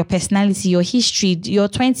are, your personality, your history, your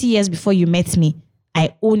 20 years before you met me,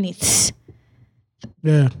 I own it.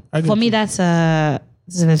 Yeah. For me, that's a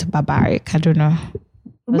little barbaric. I don't know.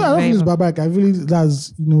 No, I don't feel it's barbaric. I feel that's,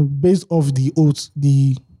 based off the oath,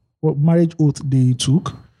 marriage oath they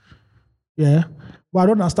took. Yeah. But I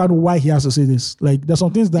don't understand why he has to say this. Like, there's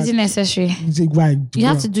some things that... Is it necessary? Why? You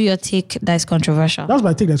have to do your take that is controversial. That's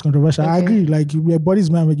my take that's controversial. I agree. Like, your body's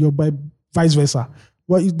mine, your body, vice versa.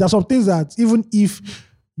 But there's some things that, even if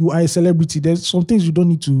you are a celebrity, there's some things you don't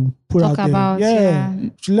need to put Talk out there. about, yeah.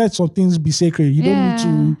 To let some things be sacred. You don't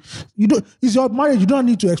need to... It's your marriage. You don't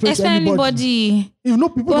need to explain to anybody. If no,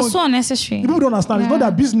 people It was don't... so unnecessary. People don't understand. It's not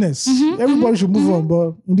their business. Everybody should move on.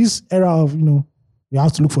 But in this era of, you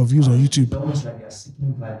have to look for views on YouTube. Almost like they're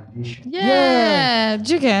seeking validation. Yeah.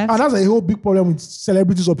 Do you get? And that's a whole big problem with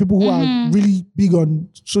celebrities or people who are really big on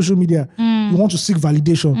social media. You want to seek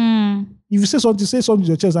validation. If you say something to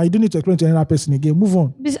your chest and you don't need to explain to another person again, move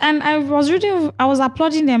on. And I was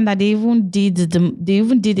applauding them that they even did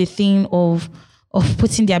the thing of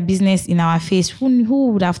putting their business in our face.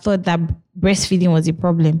 Who would have thought that breastfeeding was a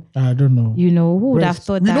problem? I don't know. Who would have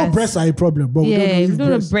thought that? We know breasts are a problem, but we don't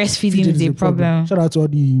know if breastfeeding is a problem. Shout out to all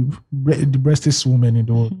the breastless women in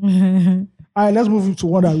the world. All right, let's move to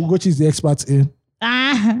one that Ugochi is the expert in.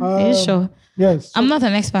 Are you sure? Yes. I'm not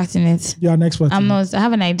an expert in it. You're an expert. I'm not. I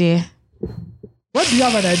have an idea. What do you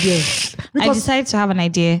have an idea? I Because decided to have an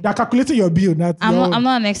idea. they're calculating your bill. I'm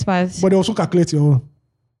not an expert. But they also calculate your own.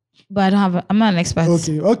 but I don't have. I'm not an expert.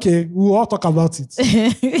 Okay. We'll all talk about it.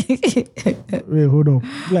 Wait, hold on.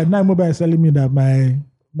 Like now, mobile is telling me that my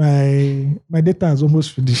data is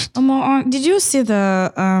almost finished. Did you see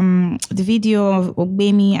the video of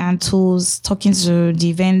Ogbemi and Tools talking to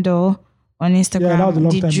the vendor on Instagram? Yeah, that was a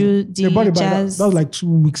long time. That was like 2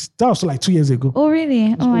 weeks. That was like 2 years ago. Oh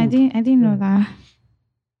really? Oh, I didn't know that.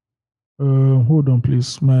 Hold on,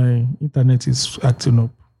 please. My internet is acting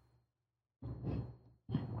up.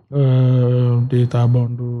 Data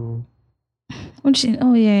bundle.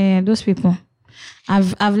 Oh yeah, those people.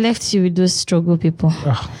 I've left you with those struggle people.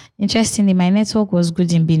 Interestingly, my network was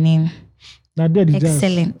good in Benin. Now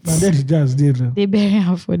excellent. Now they just did. They bury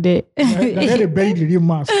her for there. They buried the real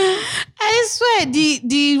mass. I swear,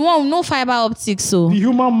 the one no fiber optics. So the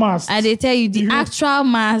human mass. And they tell you the actual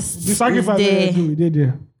mass. The sacrifice they did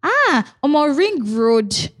there. Ring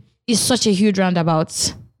Road is such a huge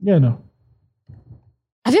roundabout. Yeah, no.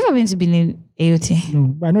 Have you ever been to Benin AOT? No,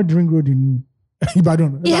 but I know the Ring Road in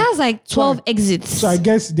Ibadan. It has like 12 exits. So I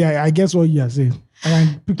guess what you are saying.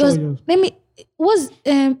 And was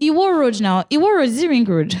Iwo Road now? Iwo Road is it Ring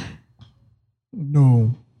Road?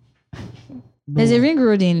 No. There's a Ring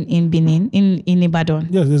Road in Benin, in Ibadan.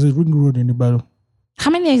 Yes, there's a Ring Road in Ibadan.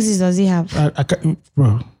 How many exits does it have? I can't,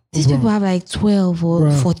 bro. These people have like 12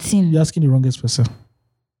 or 14. You're asking the wrongest person.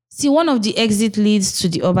 See, one of the exits leads to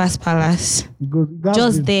the Obas Palace.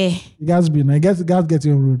 Just there. It has been. I guess it has get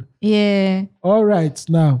your road. Yeah. All right.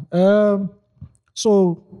 Now,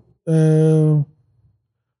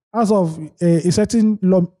 as of a certain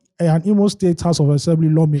an Imo State House of Assembly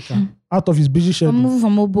lawmaker out of his busy schedule. I'm moving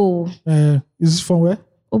from Obo. Is this from where?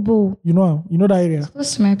 Obo. You know that area?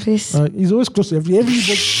 Close to my place. He's always close to every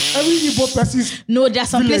Igbo person's. No, there are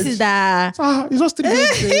some village. places that. It's just 3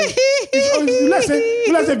 minutes.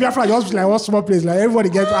 Let's say Biafra, you just like one small place, like everybody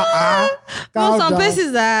gets. No, some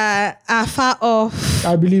places that are far off.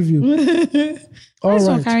 I believe you. All right.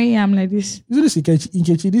 So carry him like this. Isn't this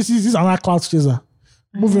Nkechi? This is another cloud chaser.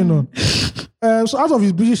 Moving on. So out of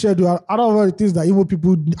his busy schedule, out of all the things that Igbo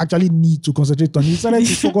people actually need to concentrate on, he decided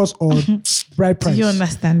to focus on bride price. Do you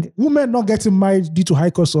understand it? Women not getting married due to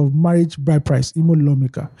high cost of marriage bride price. Imo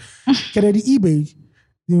lawmaker. Kennedy Ibe,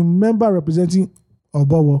 the member representing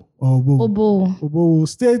Obo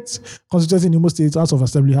State constituency in Imo State House of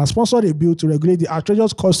Assembly, has sponsored a bill to regulate the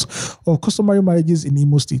outrageous cost of customary marriages in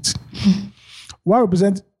Imo State. While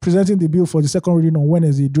presenting the bill for the second reading on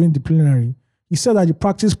Wednesday during the plenary, he said that the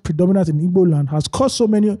practice predominant in Igbo land has caused so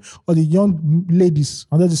many of the young ladies,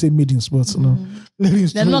 I don't to say maidens, but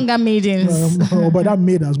ladies. They're longer maidens. But that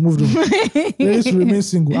maid has moved on. Ladies to remain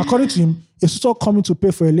single. According to him, a suitor coming to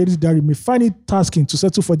pay for a lady's dowry may find it tasking to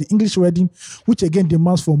settle for the English wedding, which again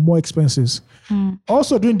demands for more expenses.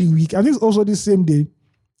 Also during the week, I think it's also the same day,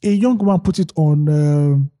 a young woman put it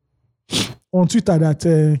on Twitter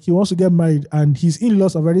that he wants to get married and his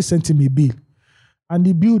in-laws have already sent him a bill. And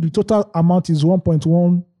the total amount is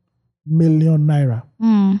 1.1 million naira.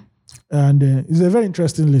 And it's a very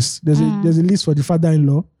interesting list. There's a list for the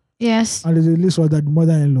father-in-law. Yes. And there's a list for the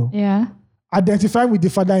mother-in-law. Yeah. Identifying with the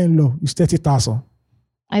father-in-law is 30,000.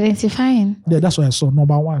 Identifying? Yeah, that's what I saw.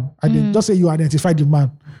 Number one. Just say you identify the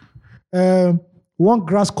man. One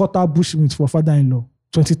grass cutter bushmeat for father-in-law,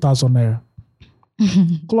 20,000 naira.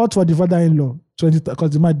 Cloth for the father-in-law, 20,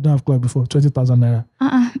 because the man didn't have cloth before, 20,000 naira.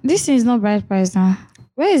 This thing is not bride price now.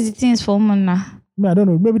 Where is the things for women now? I don't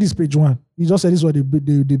know. Maybe this page one. He just said this is what they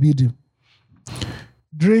bid him.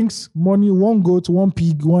 Drinks, money, 1 goat, 1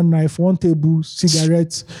 pig, 1 knife, 1 table,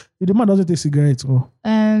 cigarettes. If the man doesn't take cigarettes,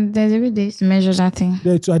 there's a way they measure that thing.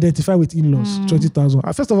 They to identify with in-laws, 20,000.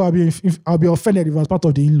 First of all, I'll be offended if I was part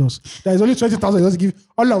of the in-laws. There is only 20,000. Just give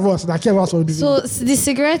all of us that care about us. So the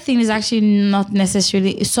cigarette thing is actually not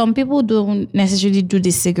necessarily. Some people don't necessarily do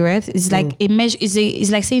the cigarette. It's like a measure.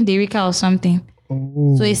 It's like saying Derica or something.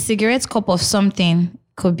 So a cigarette cup of something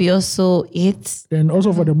could be also it. Then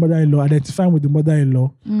also for the mother-in-law, identifying with the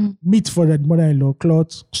mother-in-law, meat for the mother-in-law,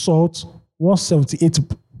 cloth, salt,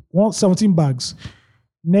 117 bags,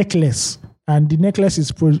 necklace, and the necklace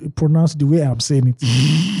is pronounced the way I'm saying it.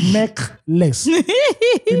 Necklace.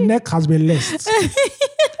 The neck has been less.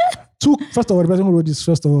 First of all, the person who wrote this,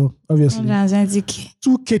 first of all, obviously.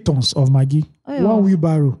 2 cartons of Maggi, 1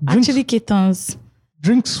 wheelbarrow. Actually, cartons.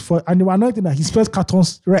 Drinks for, and they were anointing that he spelled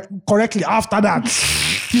cartons correctly after that.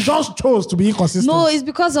 He just chose to be inconsistent. No, it's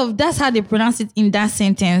because of that's how they pronounce it in that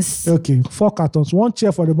sentence. Okay, 4 cartons, 1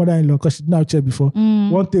 chair for the mother-in-law because she didn't have a chair before.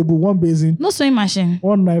 1 table, 1 basin. No sewing machine.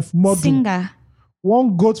 1 knife, model. Singer.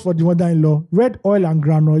 1 goat for the mother-in-law. Red oil and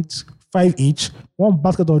granules, 5 each. 1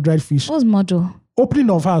 basket of dried fish. What's model? Opening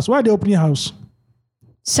of house. Why are they opening house?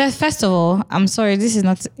 So first of all, I'm sorry. This is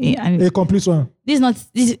not. A complete one. This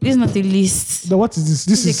is not a list. Then what is this?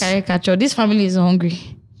 This This is a caricature. This family is hungry.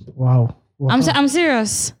 wow. I'm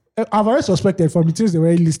serious. I've already suspected from the things they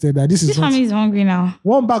were listed that this is This not family is hungry now.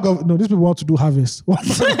 one bag of these people want to do harvest. they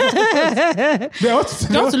want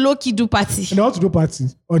They want to low key do party. they want to do party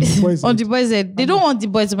on the boys. On the boys' head. They don't want the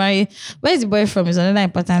boy to marry. Where is the boy from? Is another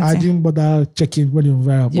important I thing. didn't bother checking when you were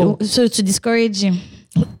viral. So to discourage him.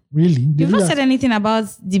 Really? They You've do not that? said anything about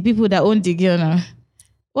the people that own the girl now.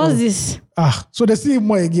 What's this? So they see him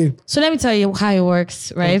more again. So let me tell you how it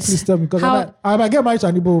works, right? Please tell me because How- I might get married to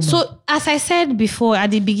an Igbo woman So as I said before at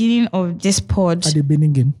the beginning of this pod, at the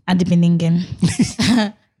Beningen. at the Beningen,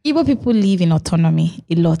 Igbo people live in autonomy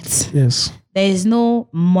a lot. Yes. There is no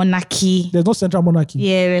monarchy. There's no central monarchy.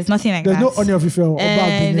 Yeah, there's nothing like There's that. no Oni of Ife or Oba of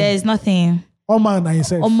Benin. There is nothing. Oman and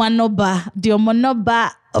himself. Omanoba, the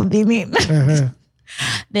Omanoba of Benin.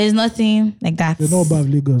 There is nothing like that. There's no Oba of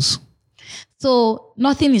Lagos. So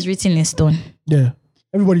nothing is written in stone. Yeah.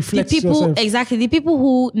 Everybody The flex people, yourself. exactly, the people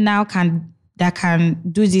who now can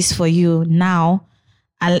do this for you now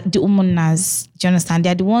are the Umunas. Do you understand?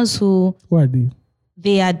 They are the ones who, Who are they?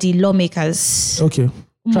 they are the lawmakers. Okay.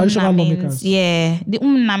 Traditional Umuna means- lawmakers. Yeah. The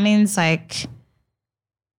Umuna means like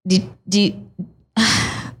the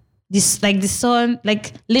this like the son,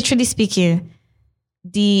 like literally speaking,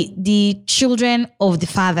 the children of the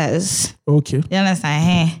fathers. Okay. You understand?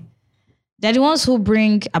 Hey. They're the ones who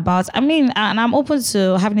bring about, and I'm open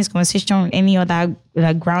to having this conversation with any other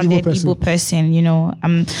grounded Igbo person, you know.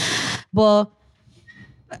 But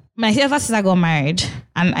my elder sister got married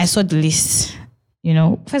and I saw the list, you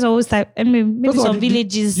know. First of all, maybe First of all, some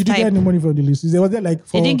villages Did you get any money from the list? Was there like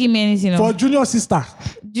for, they didn't give me anything. for junior sister?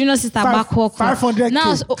 Junior sister back work. 500K.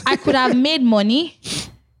 Now so I could have made money.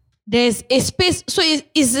 There's a space. So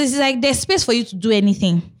it's like there's space for you to do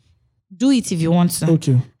anything. Do it if you want to.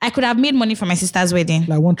 Okay. I could have made money for my sister's wedding.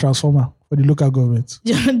 Like one transformer for the local government.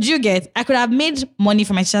 Do you get? I could have made money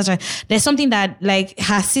for my sister's wedding. There's something that like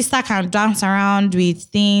her sister can dance around with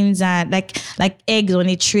things and like eggs on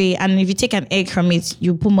a tray. And if you take an egg from it,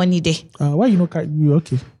 you put money there. Why you you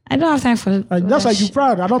okay? I don't have time for That's why you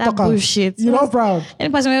proud. I don't that talk about bullshit. You're not proud. Any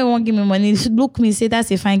person who won't give me money, look me, say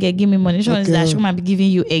that's a fine girl, give me money. Sure, Okay. that she might be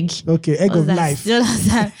giving you egg. Okay, egg of That's- life. do you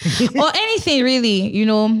understand? Or anything really, you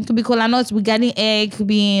know, could be cola nuts, regarding egg, could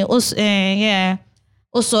be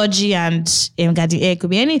osoji and regarding egg, could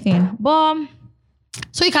be anything. But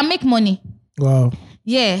so you can make money. Wow.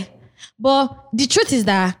 Yeah. But the truth is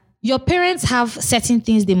that your parents have certain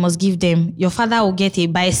things they must give them. Your father will get a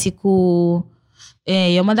bicycle.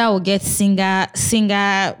 Your mother will get singer,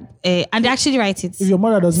 and they actually write it. If your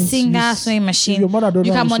mother doesn't Singer sewing machine. if your mother doesn't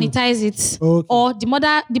You can sew. monetize it. Okay. Or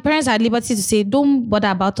the parents are at liberty to say, don't bother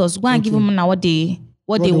about us. Go and give them now what they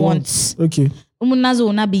want. Okay. Umunazo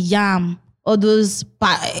will not be yam. All those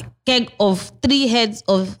keg of 3 heads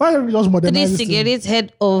of Why don't you just 3 modernize it? cigarettes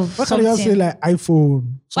head of Why can't you just say something. like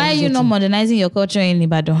iPhone? Why are you not something? modernizing your culture in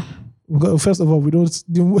Ibadan? Because first of all, we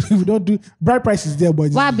don't do bride price is there,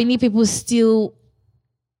 but Why Benin people still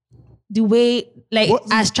the way like What-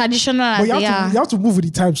 as traditional as you they are? have to move with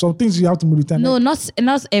the time. Some things you have to move with the time. No,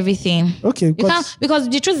 not everything. Okay, You can't, because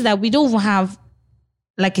the truth is that we don't even have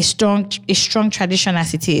like a strong tradition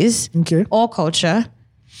as it is, Okay. or culture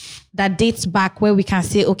that dates back where we can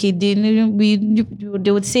say, okay, they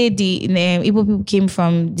would say the Igbo people came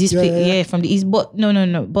from this place, yeah. from the east, but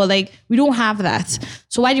no. But like we don't have that.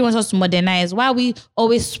 So why do you want us to modernize? Why are we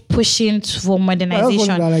always pushing for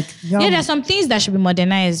modernization? There's some things that should be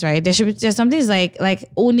modernized, right? There's some things like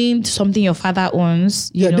owning something your father owns.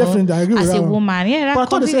 You know, definitely. I agree with as that a one. woman. Yeah, But I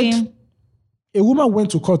thought they said a woman went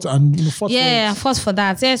to court and fought for it. fought for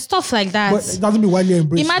that. Yeah, stuff like that. But it doesn't mean widely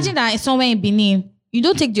embraced. Imagine that somewhere in Benin, you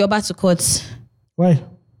don't take the Oba to court. Why?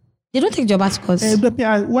 They don't take the Oba to court.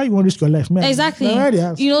 Why you want to risk your life, man? Exactly. They already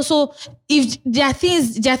have. You know, so if there are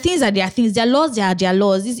things are their things, their laws are their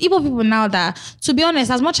laws. These Igbo people now that, to be honest,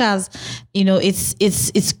 as much as you know, it's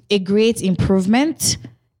a great improvement.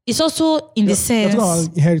 It's also in the sense That's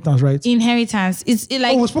not inheritance, right? inheritance. It's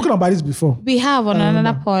like We've spoken about this before. we have on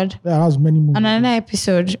another pod. Yeah, that was many movies. On another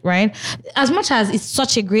episode, right? As much as it's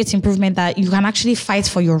such a great improvement that you can actually fight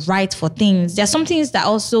for your right for things, there are some things that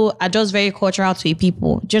also are just very cultural to a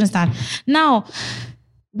people. Do you understand? Now,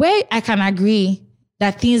 where I can agree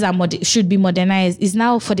that things should be modernized is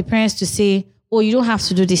now for the parents to say, oh, you don't have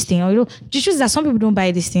to do this thing, or you don't. The truth is that some people don't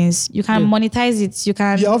buy these things. You can monetize it. You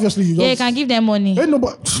can. Yeah, obviously. You can give them money. Ain't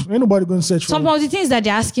nobody going to search for Some it. of the things that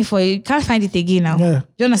they're asking for, you can't find it again now. Yeah. Do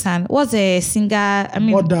you understand? What's a singer? I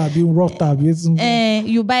mean, Mother being roughed up.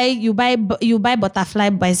 you buy butterfly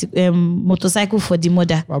bicycle, motorcycle for the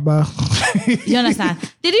mother. Baba. You understand?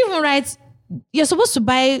 They didn't even write. You're supposed to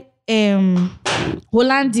buy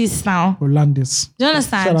Hollandis now. Hollandis. Do you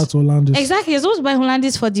understand? Shout out to Hollandis. Exactly. You're supposed to buy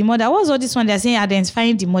Hollandis for the mother. What's all this one they're saying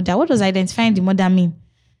identifying the mother? What does identifying the mother mean?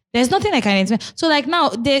 There's nothing I can identify. So like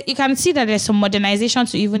now, you can see that there's some modernization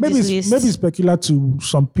to even this list. Maybe it's peculiar to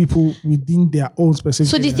some people within their own specific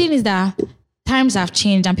So the area. thing is that times have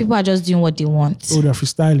changed and people are just doing what they want. Oh, they're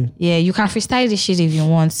freestyling. Yeah, you can freestyle this shit if you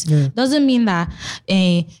want. Yeah. Doesn't mean that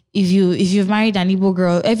if you've married an Igbo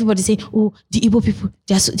girl, everybody say, oh, the Igbo people,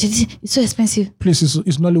 it's so expensive. Please,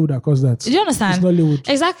 it's Nollywood that caused that. Do you understand? It's Nollywood.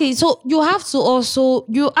 Exactly. So you have to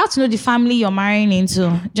know the family you're marrying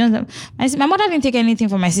into. Do you understand? My mother didn't take anything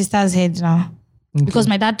from my sister's head now. Okay. Because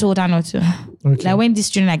my dad told her not to. Okay. Like when this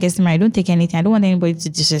children are getting married, don't take anything. I don't want anybody to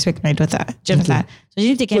disrespect my daughter. Do you understand? So she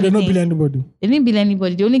didn't take So anything. they don't bill anybody. They didn't bill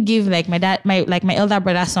anybody. They only give like my dad, my elder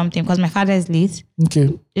brother something because my father is late. Okay.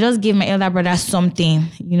 They just gave my elder brother something,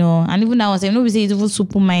 you know. And even now, I was like, nobody say it's even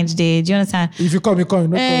super mind day. Do you understand? If you come, you come.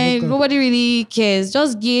 No come. Nobody really cares.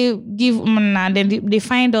 Just give, and then they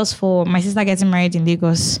find us for my sister getting married in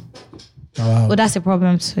Lagos. Oh, wow. Oh, that's a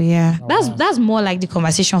problem. So yeah, that's more like the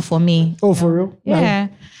conversation for me. Oh, for real? Yeah.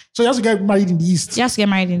 So you have to get married in the East. You have to get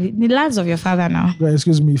married in the lands of your father now. Well,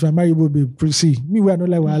 excuse me, if I marry babe, see, me we are not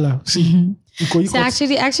like Wahala. See, So I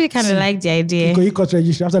actually kind of like the idea. you cut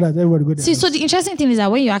registry. After that, everybody go there. See, so the interesting thing is that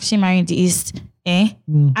when you actually marry in the East,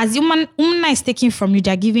 as human is taken from you,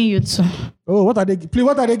 they're giving you too. Oh, what are they? Please,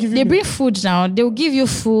 what are they giving? They you? bring food now. They'll give you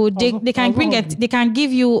food. They can bring it. They can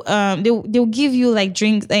give you. They'll give you like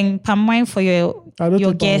drinks and palm wine for your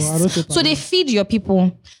guests. So they feed your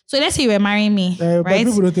people. So let's say you were marrying me, but right?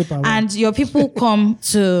 people don't take palm wine. And your people come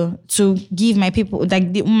to give my people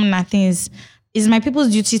like the things. It's my people's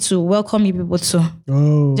duty to welcome you people too.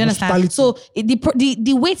 Oh, do you understand? So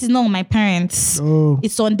the weight is not on my parents. Oh.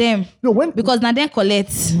 It's on them. No, because now they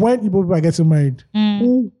collect. When Igbo people are getting married,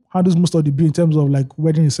 who handles most of the bill in terms of like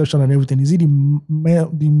wedding reception and everything? Is it the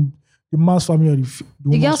man's family or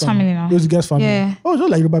the girl's family now? It was the girl's family. Yeah. Oh, it's not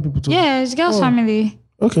like Yoruba people too. Yeah, it's the girl's family.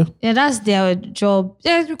 Okay. Yeah, that's their job.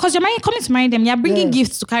 Yeah, because you're coming to marry them, you're bringing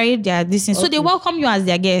gifts to carry their distance. So they welcome you as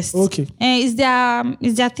their guest. Okay. It's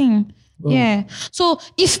their thing. Oh. Yeah. So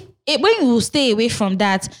when you stay away from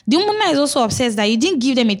that, the Umuna is also upset that you didn't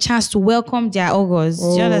give them a chance to welcome their augurs.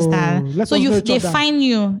 Do you understand? So they find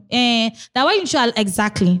you. That why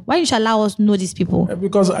you should allow us to know these people?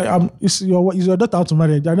 Because it's your daughter out to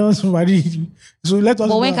marry. I don't want to marry you. So let us.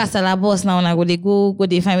 But when Kasala boss now, they go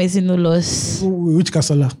they find me no loss. Which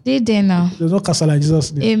Kasala? They there now. There's no Kasala in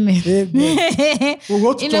Jesus' name. Amen. We'll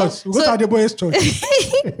go to church. We'll go to the boys' church.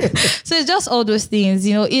 So it's just all those things,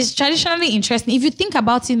 you know. It's traditionally interesting if you think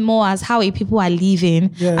about it more as how people are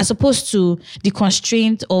living, as opposed to the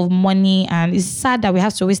constraint of money. And it's sad that we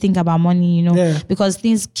have to always think about money, you know, because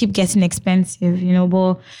things keep getting expensive, you know.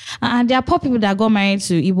 But there are poor people that got married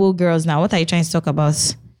to Igbo girls now. What are you trying to talk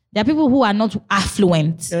about? There are people who are not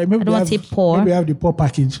affluent. I don't want to say poor. Maybe we have the poor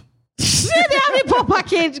package. They have a poor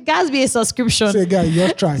package. Guys, be a subscription. Say, guy, you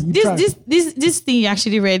try. This thing you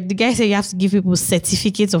actually read. The guy said you have to give people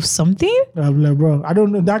certificates of something. I'm like, bro, I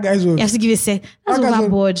don't know. That guy's you have to give a set. That's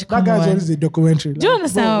overboard. That guy's always a documentary. Do you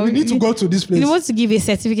understand? Bro, we need to go to this place. You want to give a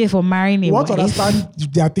certificate for marrying a wife. Want to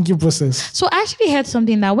understand their thinking process. So I actually heard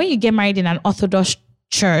something that when you get married in an Orthodox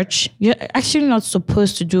church, you're actually not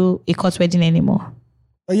supposed to do a court wedding anymore.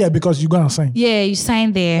 Yeah, because you go and sign. Yeah, you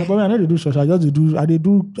sign there. But I know they do church. I'm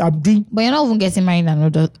doing. But you're not even getting married in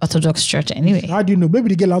an Orthodox church anyway. How do you know? Maybe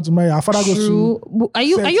they get allowed to marry. Our father goes to. Are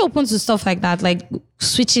you open to stuff like that, like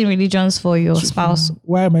switching religions for your spouse?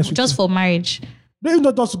 Why am I switching? Just for marriage? No,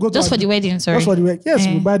 not just to go. Just for the wedding, sorry. Just for the wedding. Yes,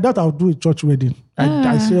 but that I'll do a church wedding.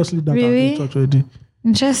 I seriously that really? I'll do a church wedding.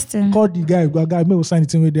 Interesting. Call the guy. May will sign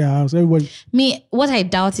it in with their house. Everybody. Me, what I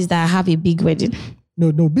doubt is that I have a big wedding.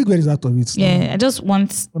 No, big wedding is out of it. Yeah, I just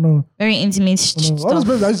want very intimate stuff. All those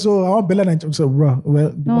babies, so I want Bella and so, bro. Well,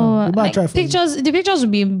 the man try pictures. The pictures will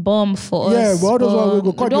be bomb for us. Yeah, but all those ones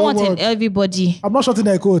we go. We don't want everybody. I'm not shutting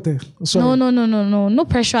that quote. No. No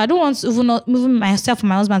pressure. I don't want even myself and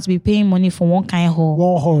my husband to be paying money for one kind of hall.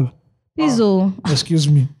 One hall. Please, excuse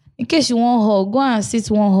me. In case you want hall, go and sit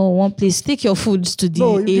one hall, one place. Take your food to the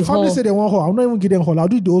No, if the family say they want hall, I'll not even give them hall. I'll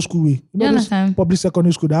do it the old school way. You understand? Public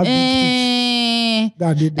secondary school. They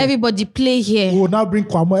Everybody play here. We will now bring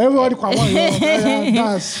Kwamo. Everybody Kwamo.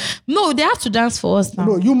 Dance. No, they have to dance for us now.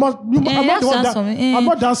 No, you must. I'm not the one I'm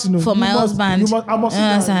not dancing. For my husband. I must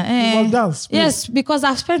dance. You must dance. Please. Yes, because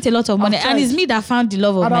I've spent a lot of money, and it's me that found the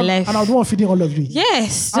love of my life. And I don't want feeding all of you.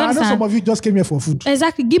 Yes, I know some of you just came here for food.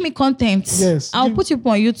 Exactly. Give me content. Yes. I'll put you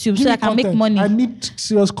on YouTube so I can make money. I need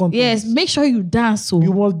serious content. Yes, make sure you dance. So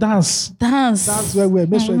you must dance. Dance where we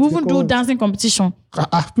make sure we even do dancing competition.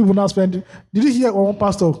 People now spend. Did you hear one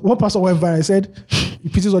pastor? One pastor went viral. He said he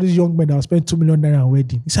pities all these young men that have spent 2 million naira on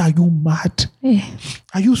wedding. He said, "Are you mad?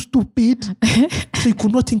 Are you stupid? So you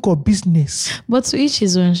could not think of business." But to each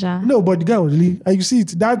his own, sha. No, but the guy was really. And you see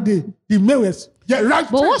it that day. The man was right.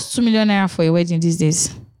 But what's 2 million naira for a wedding these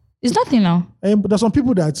days? It's nothing now. But there's some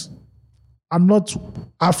people that are not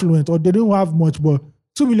affluent or they don't have much, but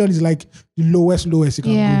 2 million is like the lowest you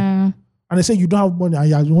can go. And they say you don't have money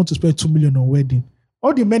and you want to spend 2 million on wedding.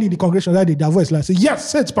 All the men in the congregation that their voice like say, yes,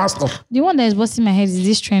 say it, pastor. The one that is busting my head is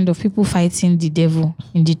this trend of people fighting the devil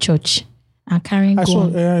in the church and carrying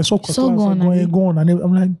gun. I saw gun. And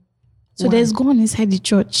I'm like, so why? There's gun inside the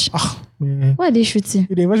church. Man. Why are they shooting?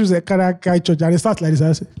 They went to the Karakai church and they start like this.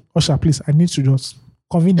 I said, Usher, please, I need to just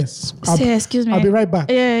convenience. Excuse me. I'll be right back.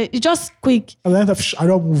 Yeah, just quick. I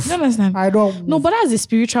don't move. You understand? I don't move. No, but that's a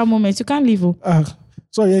spiritual moment. You can't leave.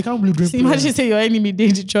 Sorry, I can't believe doing prayer. Imagine say your enemy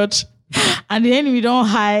did the church and the enemy don't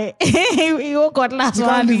hide. He won't cut last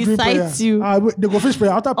one. He sights you. They go finish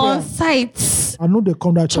prayer after prayer. On sight. I know they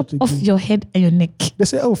come that church off your head and your neck. They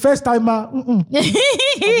say, oh, first timer. Now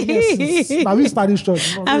we start this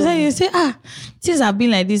church. I'm saying, you say, things have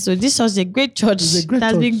been like this. So this church is a great church. It's a great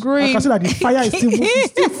church. Been growing. I can see that the fire is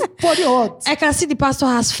still body hot. I can see the pastor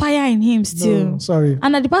has fire in him still. No, sorry.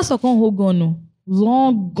 And that the pastor can't hold gun. No.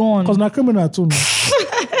 Long gone. Because now criminal too.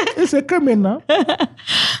 It's a criminal.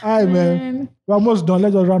 Aye, man. We're almost done.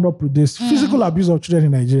 Let's just round up with this. Physical abuse of children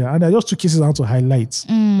in Nigeria. And I just two cases out to highlight.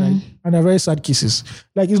 Right? And they're very sad cases.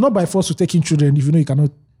 Like, it's not by force to take in children if you know you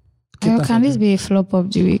cannot. Can this be a flop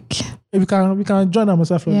of the week? If we can join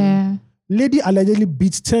ourselves. Yeah. Lady allegedly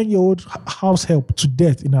beat 10-year-old house help to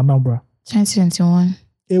death in Anambra. 2021.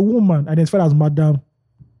 A woman identified as Madam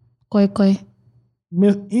Koi.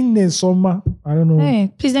 In the summer, I don't know. Hey,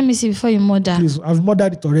 please let me see before you murder. Please, I've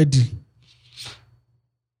murdered it already.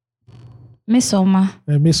 Miss Soma.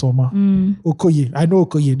 Okoye. I know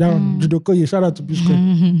Okoye. Jude Okoye. Shout out to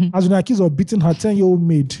Biscuit. Has been accused of beating her 10-year-old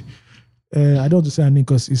maid. I don't want to say her name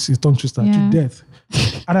because it's tongue twister to death.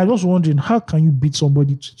 And I was wondering, how can you beat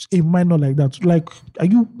somebody, a minor like that? Like, are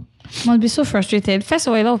you? Must be so frustrated. First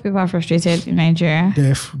of all, a lot of people are frustrated in Nigeria.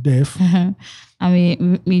 Deaf.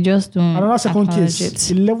 And we just don't. Another second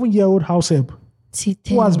case, 11-year-old house help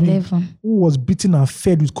who was beaten and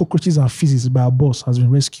fed with cockroaches and feces by a boss has been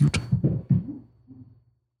rescued.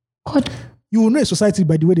 God. You will know a society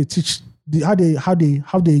by the way they teach how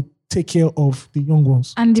they take care of the young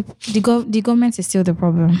ones. And the government is still the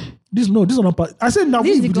problem. This is not part. I said now.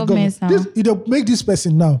 This is the government now. They make this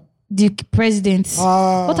person now. The president.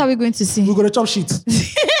 What are we going to see? We're going to chop shit.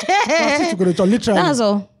 We're going to chop literally. That's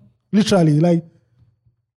all. Literally, like.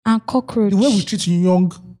 And cockroach. The way we treat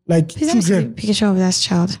young, like please children. Let me see a picture of that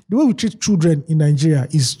child. The way we treat children in Nigeria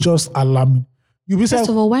is just alarming. First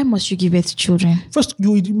of all, why must you give birth to children? First,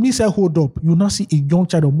 you miss a hold up. You now see a young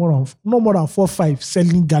child of no more than 4 or 5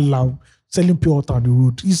 selling gala, selling pure water on the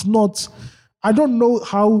road. It's not. I don't know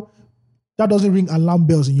how that doesn't ring alarm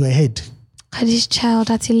bells in your head. Look at this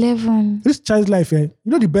child at 11. This child's life, you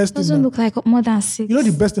know the best doesn't thing. Doesn't look like more than 6. You know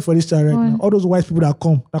the best thing for this child right now? All those white people that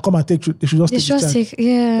come and take, they should just take the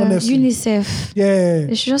child. Honestly. UNICEF. Yeah.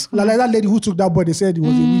 They should just like that lady who took that boy, they said he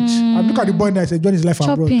was a witch. And look at the boy now, he said, join his life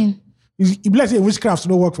abroad. He blessed witchcraft to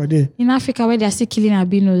no work for there. In Africa, where they are still killing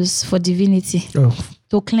albinos for divinity.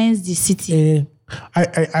 To cleanse the city.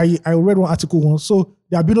 I read one article once. So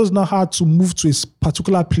the albinos now had to move to a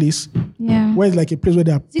particular place. Yeah. Where it's like a place where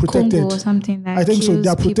they are protected. Congo or something like that. I think so. They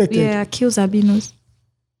are protected. Yeah, kills albinos.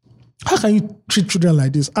 How can you treat children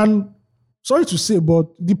like this? And sorry to say, but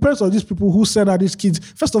the parents of these people who send out these kids,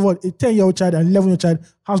 first of all, a 10-year-old child and 11-year-old child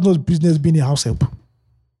has no business being a house help.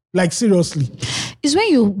 Like, seriously. It's when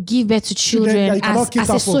you give birth to children as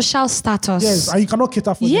a social status. Yes, and you cannot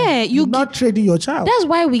cater for them. You're not trading your child. That's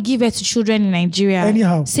why we give birth to children in Nigeria.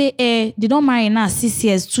 Anyhow. Say, they don't marry now 6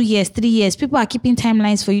 years, 2 years, 3 years. People are keeping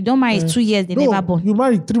timelines for you. Don't marry 2 years, they never born. You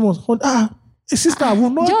marry 3 months. A sister will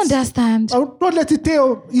not. Do you understand? I will not let it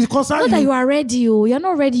tell. It concerns you. Not that you are ready. You're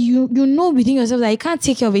not ready. You know within yourself that you can't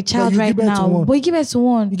take care of a child right now. But you give birth to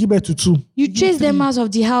 1. You give birth to 2. You chase them out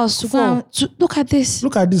of the house to go to look at this.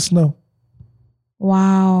 Look at this now.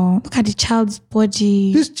 Wow. Look at the child's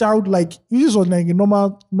body. This child, like, this was like a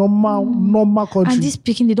normal country. And this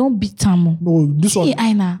speaking, they don't beat them. No, this one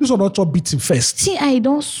Aina. not your beating first. See, I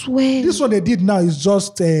don't swear. This one they did now is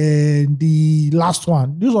just the last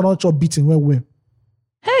one. This one not your beating well.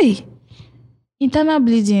 Hey. Internal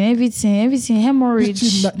bleeding, everything, hemorrhage.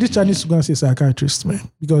 This child needs to go and see a psychiatrist, man,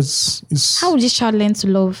 because it's How would this child learn to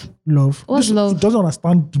love? love. What's love? It doesn't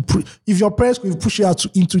understand. If your parents could push you out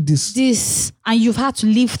into this, And you've had to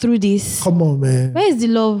live through this. come on, man. Where is the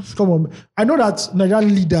love? Come on, man. I know that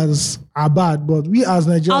Nigerian leaders are bad, but we as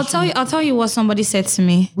Nigerians, I'll tell you what somebody said to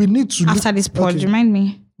me we need to after this pod. okay. Remind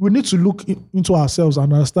me. We need to look into ourselves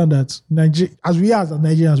and understand that as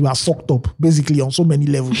Nigerians, we are fucked up basically on so many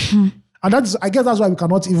levels. And I guess that's why we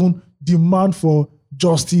cannot even demand for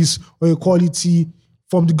justice or equality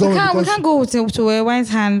from the government. We can't go to a white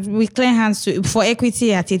hand with clear hands for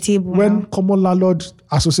equity at a table. When Common Landlord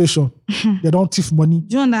Association, they don't thief money.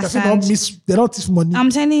 Do you understand? They don't thief money.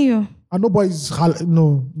 I'm telling you. And nobody's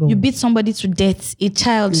no. You beat somebody to death, a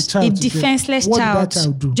child to defenseless death. What child. did that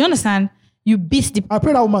child do? Do you understand? You beat the I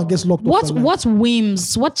pray that woman gets locked up.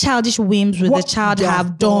 what childish whims would the child they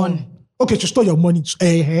have done? Okay, to store your money.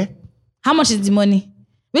 How much is the money?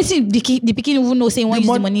 Wait till the pikin even know saying what use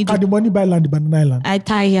the money do. Can the money buy land in Banana Island? I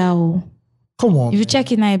tire. Come on. If you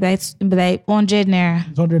check it now, it's like 100 naira.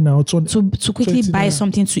 100 now, 20, To quickly buy naira.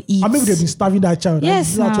 something to eat. And maybe they've been starving that child.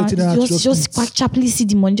 Yes, And nah, 20 naira to just eat. sharply see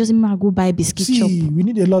the money. Just go buy biscuit chop. See, we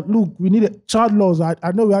need a lot. Look, we need child laws. I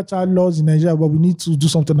know we have child laws in Nigeria, but we need to do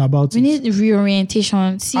something about We it. need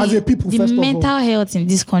reorientation. See, As a people, the first of all. mental health in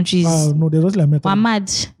this country is No, there's nothing like mental. we're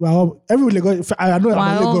mad. Everybody Lagos. I know We're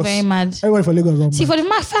I'm all Lagos. very mad. Everybody for Lagos. are See, mad. for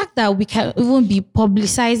the fact that we can even be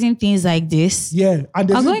publicizing things like this, Yeah, and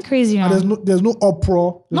there's I'm going crazy now. There's no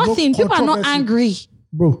uproar. There's Nothing. No People are not controversy. angry.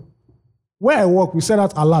 Bro. Where I work, we send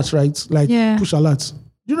out alerts, right? Like Yeah. push alerts.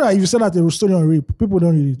 Do you know that if you send out a story on rape, people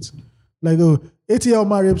don't read it. Like, 80-year-old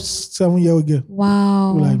man rapes 7-year-old girl.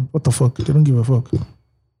 Wow. Like, what the fuck? They don't give a fuck.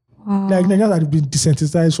 Wow. Like, Nigerians have been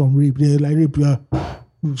desensitized from rape. They're like, rape,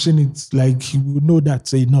 we've seen it. Like, you know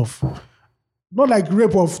that's enough. Not like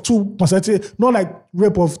rape of two, not like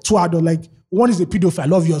rape of two adults. Like, one is a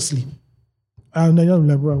pedophile, obviously. And Nigerians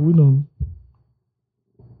like, bro, we know.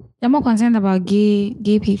 They're more concerned about gay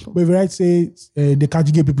people. But if I say they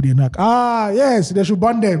catch gay people, they knock. Yes, they should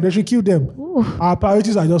ban them. They should kill them. Ooh, Our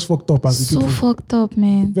priorities are just fucked up as a so people. fucked up,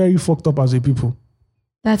 man. Very fucked up as a people.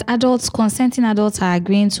 That consenting adults are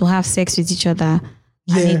agreeing to have sex with each other.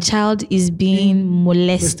 Yeah. And a child is being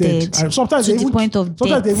molested And sometimes to they the even, point of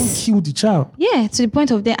sometimes death. they even kill the child. Yeah, to the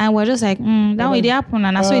point of death. And we're just like, that way they happen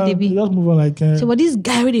and that's why they be. Just move on like. So, but this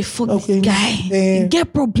guy really fuck Okay. this guy. He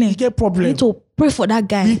get problem. He get problem. We need to pray for that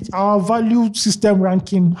guy. Our value system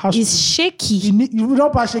ranking has It's shaky. you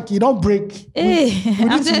don't pass shaky, you don't break. Hey, I'm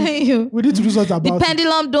need to- telling you. We need to do something The about it.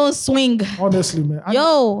 pendulum don't swing. Honestly, man. And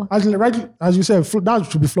Yo. as you said, that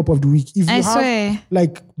should be flop of the week. If you I have swear.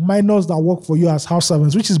 like minors that work for you as house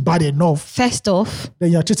servants, which is bad enough, First off,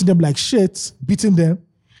 then you're treating them like shit, beating them.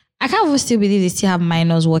 I can't even still believe they still have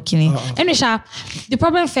minors working in. Anyway, the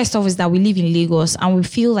problem first off is that we live in Lagos and we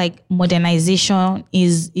feel like modernization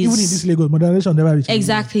is Even in this Lagos, modernization never reaches.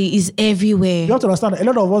 exactly is everywhere. You have to understand, a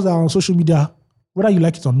lot of us are on social media, whether you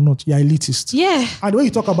like it or not, you're elitist. Yeah. And when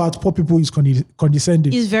you talk about poor people, it's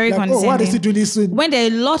condescending. It's very like, condescending. Oh, why are they still doing this? When there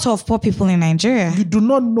are a lot of poor people in Nigeria, You do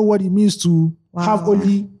not know what it means to have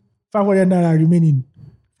only 500 naira remaining.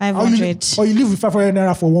 Or 500. you live with 500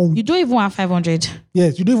 naira for 1 week. You don't even have 500.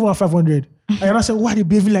 Yes, you don't even have 500. And you're not saying, why are they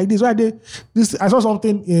behaving like this? Why are they this? I saw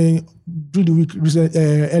something during the week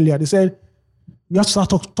earlier. They said, you have to start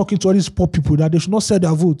talking to all these poor people that they should not sell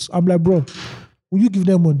their votes. I'm like, bro, will you give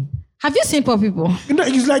them money? Have you seen poor people? You know,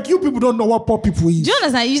 it's like you people don't know what poor people is. Do you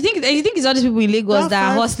understand? You think it's all these people in Lagos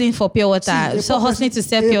that are hustling for pure water, See, so a poor hustling to person-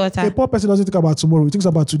 sell pure A water. poor person doesn't think about tomorrow. He thinks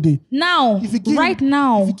about today. Now, If you give right him,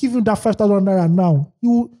 now, If you give him that 5,000 naira now,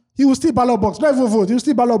 he will still ballot box. Not even vote. He will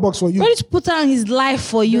still ballot box for you. ready to put on his life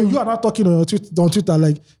for you. You are not talking on Twitter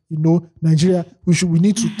like, Nigeria, we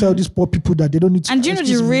need to tell these poor people that they don't need to. And do you know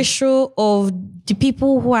the ratio of the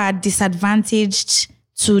people who are disadvantaged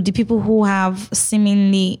to the people who have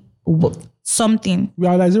seemingly something? We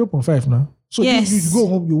are like 0.5 now. So Yes. you go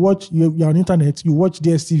home, you watch, you're on internet, you watch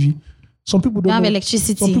DSTV. Some people don't have know-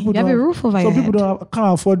 electricity. Some people You have don't a roof over Some your people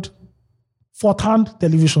can't afford fourth-hand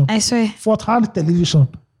television. I swear. Fourth-hand television.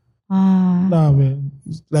 Nah, man.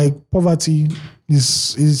 It's like poverty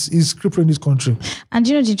is crippling this country. And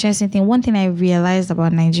do you know the interesting thing? One thing I realized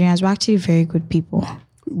about Nigerians, we're actually very good people.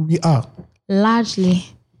 We are. Largely.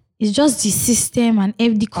 It's just the system and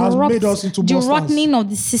the Has made us into the monsters. rotting of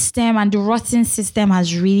the system and the rotten system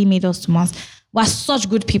has really made us to monsters. were such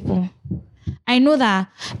good people. I know that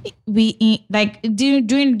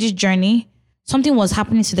during this journey, something was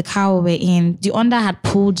happening to the car we were in. The Honda had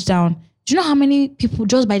pulled down. Do you know how many people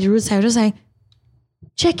just by the roadside were just like,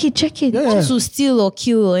 check it, not to steal or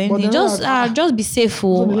kill or anything. Just be safe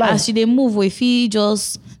as you they move. If you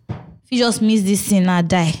just miss this thing and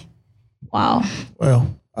die. Wow. Well,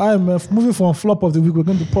 I'm moving from flop of the week. We're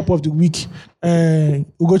going to pop of the week.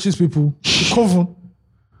 Ugochi's people, the Coven.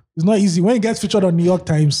 It's not easy. When it gets featured on New York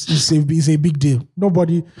Times, it's a big deal.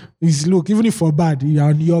 Nobody is, look, even if for bad, you are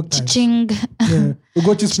on New York Times. Ching. Yeah.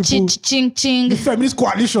 Ugochi's people. Ching. The feminist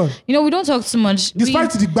coalition. You know, we don't talk too much.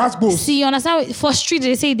 Despite the basketball. See, you understand? For street,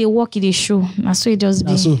 they say they walk in the show. That's what it just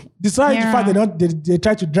be. So, despite the fact they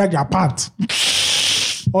try to drag their pants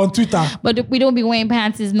on Twitter. But we don't be wearing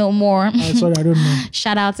pants no more. Sorry, I don't know.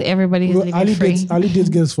 Shout out to everybody who's living free. Ali dates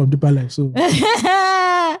girls from Deeper Life, so.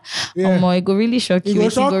 Yeah. It go really shock you.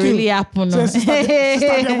 It go really happen. Sister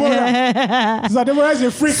Deborah is a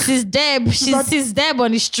freak. She's Deb. She's Deb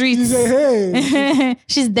on the streets. She's a hey.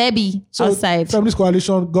 She's Debbie outside. Feminist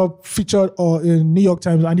Coalition got featured in New York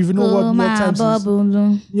Times, and if you know what New York Times is,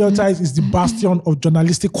 New York Times is the bastion of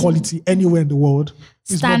journalistic quality anywhere in the world.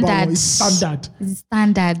 It's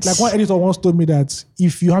standard. Like one editor once told me that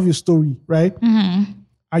if you have a story, right, and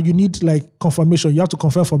you need like confirmation, you have to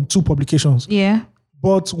confirm from 2 publications. Yeah.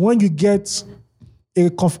 But when you get a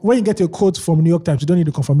quote from New York Times, you don't need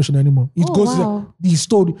the confirmation anymore. It goes the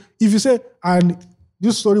story. If you say, and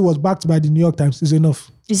this story was backed by the New York Times, is enough.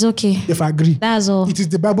 It's okay. If I agree. That's all. It is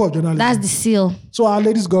the Bible of journalism. That's the seal. So our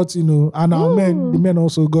ladies got, and our the men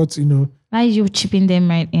also got, Why are you chipping them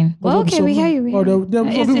right in? Well, okay, we hear you.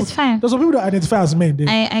 It's fine. There's some people that identify as men.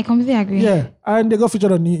 I completely agree. Yeah. And they got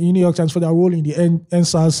featured on New York Times for their role in the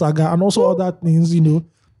NSAS saga and also other things,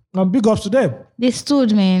 And big ups to them. They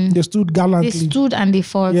stood, man. They stood gallantly. They stood and they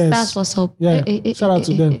fought. Yes. That's what's up. Yeah. Shout out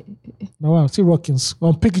to them. Now, wow, see Rockins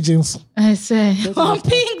on pink jeans. I say on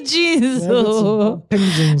pink jeans.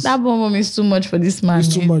 Pink jeans. That bomb is too much for this man. It's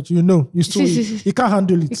too much. He can't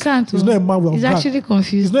handle it. He can't. He's not a man of He's actually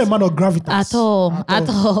confused. He's not a man of gravitas. At all.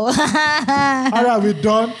 All right, we're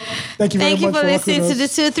done. Thank you very much for listening to the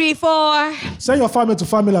 234. Send your family to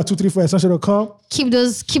family@234essential.com. Keep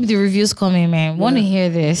the reviews coming, man. Want to hear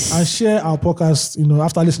this. And share our podcast,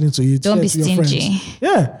 after listening to it. Don't be stingy.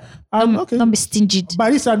 Yeah. Okay. Don't be stingy.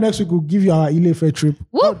 By this time next week, we'll give you our Ile-Ife trip.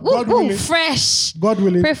 God willing. Fresh. God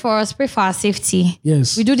willing. Pray for us. Pray for our safety.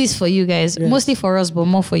 Yes. We do this for you guys. Yes. Mostly for us, but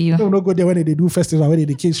more for you. Don't go there when they do festival, when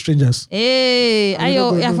they kill strangers. Hey,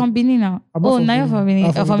 you're from Benin now. Now you're from Benin.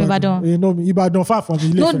 You're from Ibadan. Ibadan far from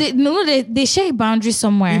Ile-Ife. No, they share a boundary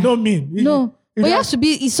somewhere. You don't mean. No. But you have to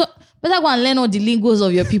be... Better go and learn all the lingos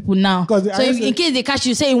of your people now. So in case they catch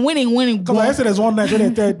you, say winning. Because I said there's one night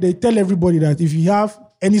when they tell everybody that if you have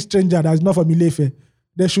any stranger that's not from Ile-Ife,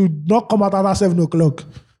 they should not come out after 7 o'clock.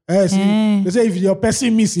 They say if your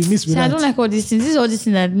person miss with that. I don't like all these things. This is all these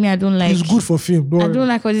things that I don't like. It's good for film. I don't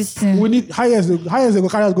like all these things. We need highest they go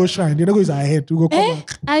carry us go shrine. They don't go use our head to go come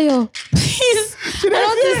back. Ayo, please. I don't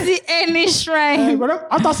want to see any shrine. But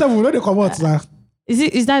after 7, we know they come out.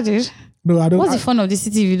 Is that it? No, I don't. What's the fun of the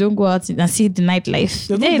city if you don't go out and see the nightlife?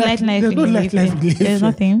 There's no nightlife. There's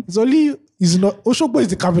nothing. It's not. Osogbo is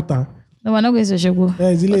the capital. No, we're not going to Osogbo.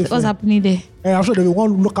 Yeah, what's happening there? I'm sure there will be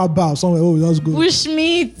one local bar somewhere. Oh, that's good.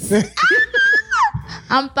 Bushmeat.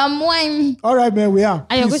 And palm wine. All right, man. We are.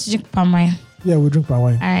 Are you going to drink palm wine? Yeah, we'll drink palm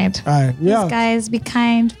wine. All right. Yeah. Please, guys, be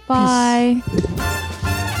kind. Bye. Peace.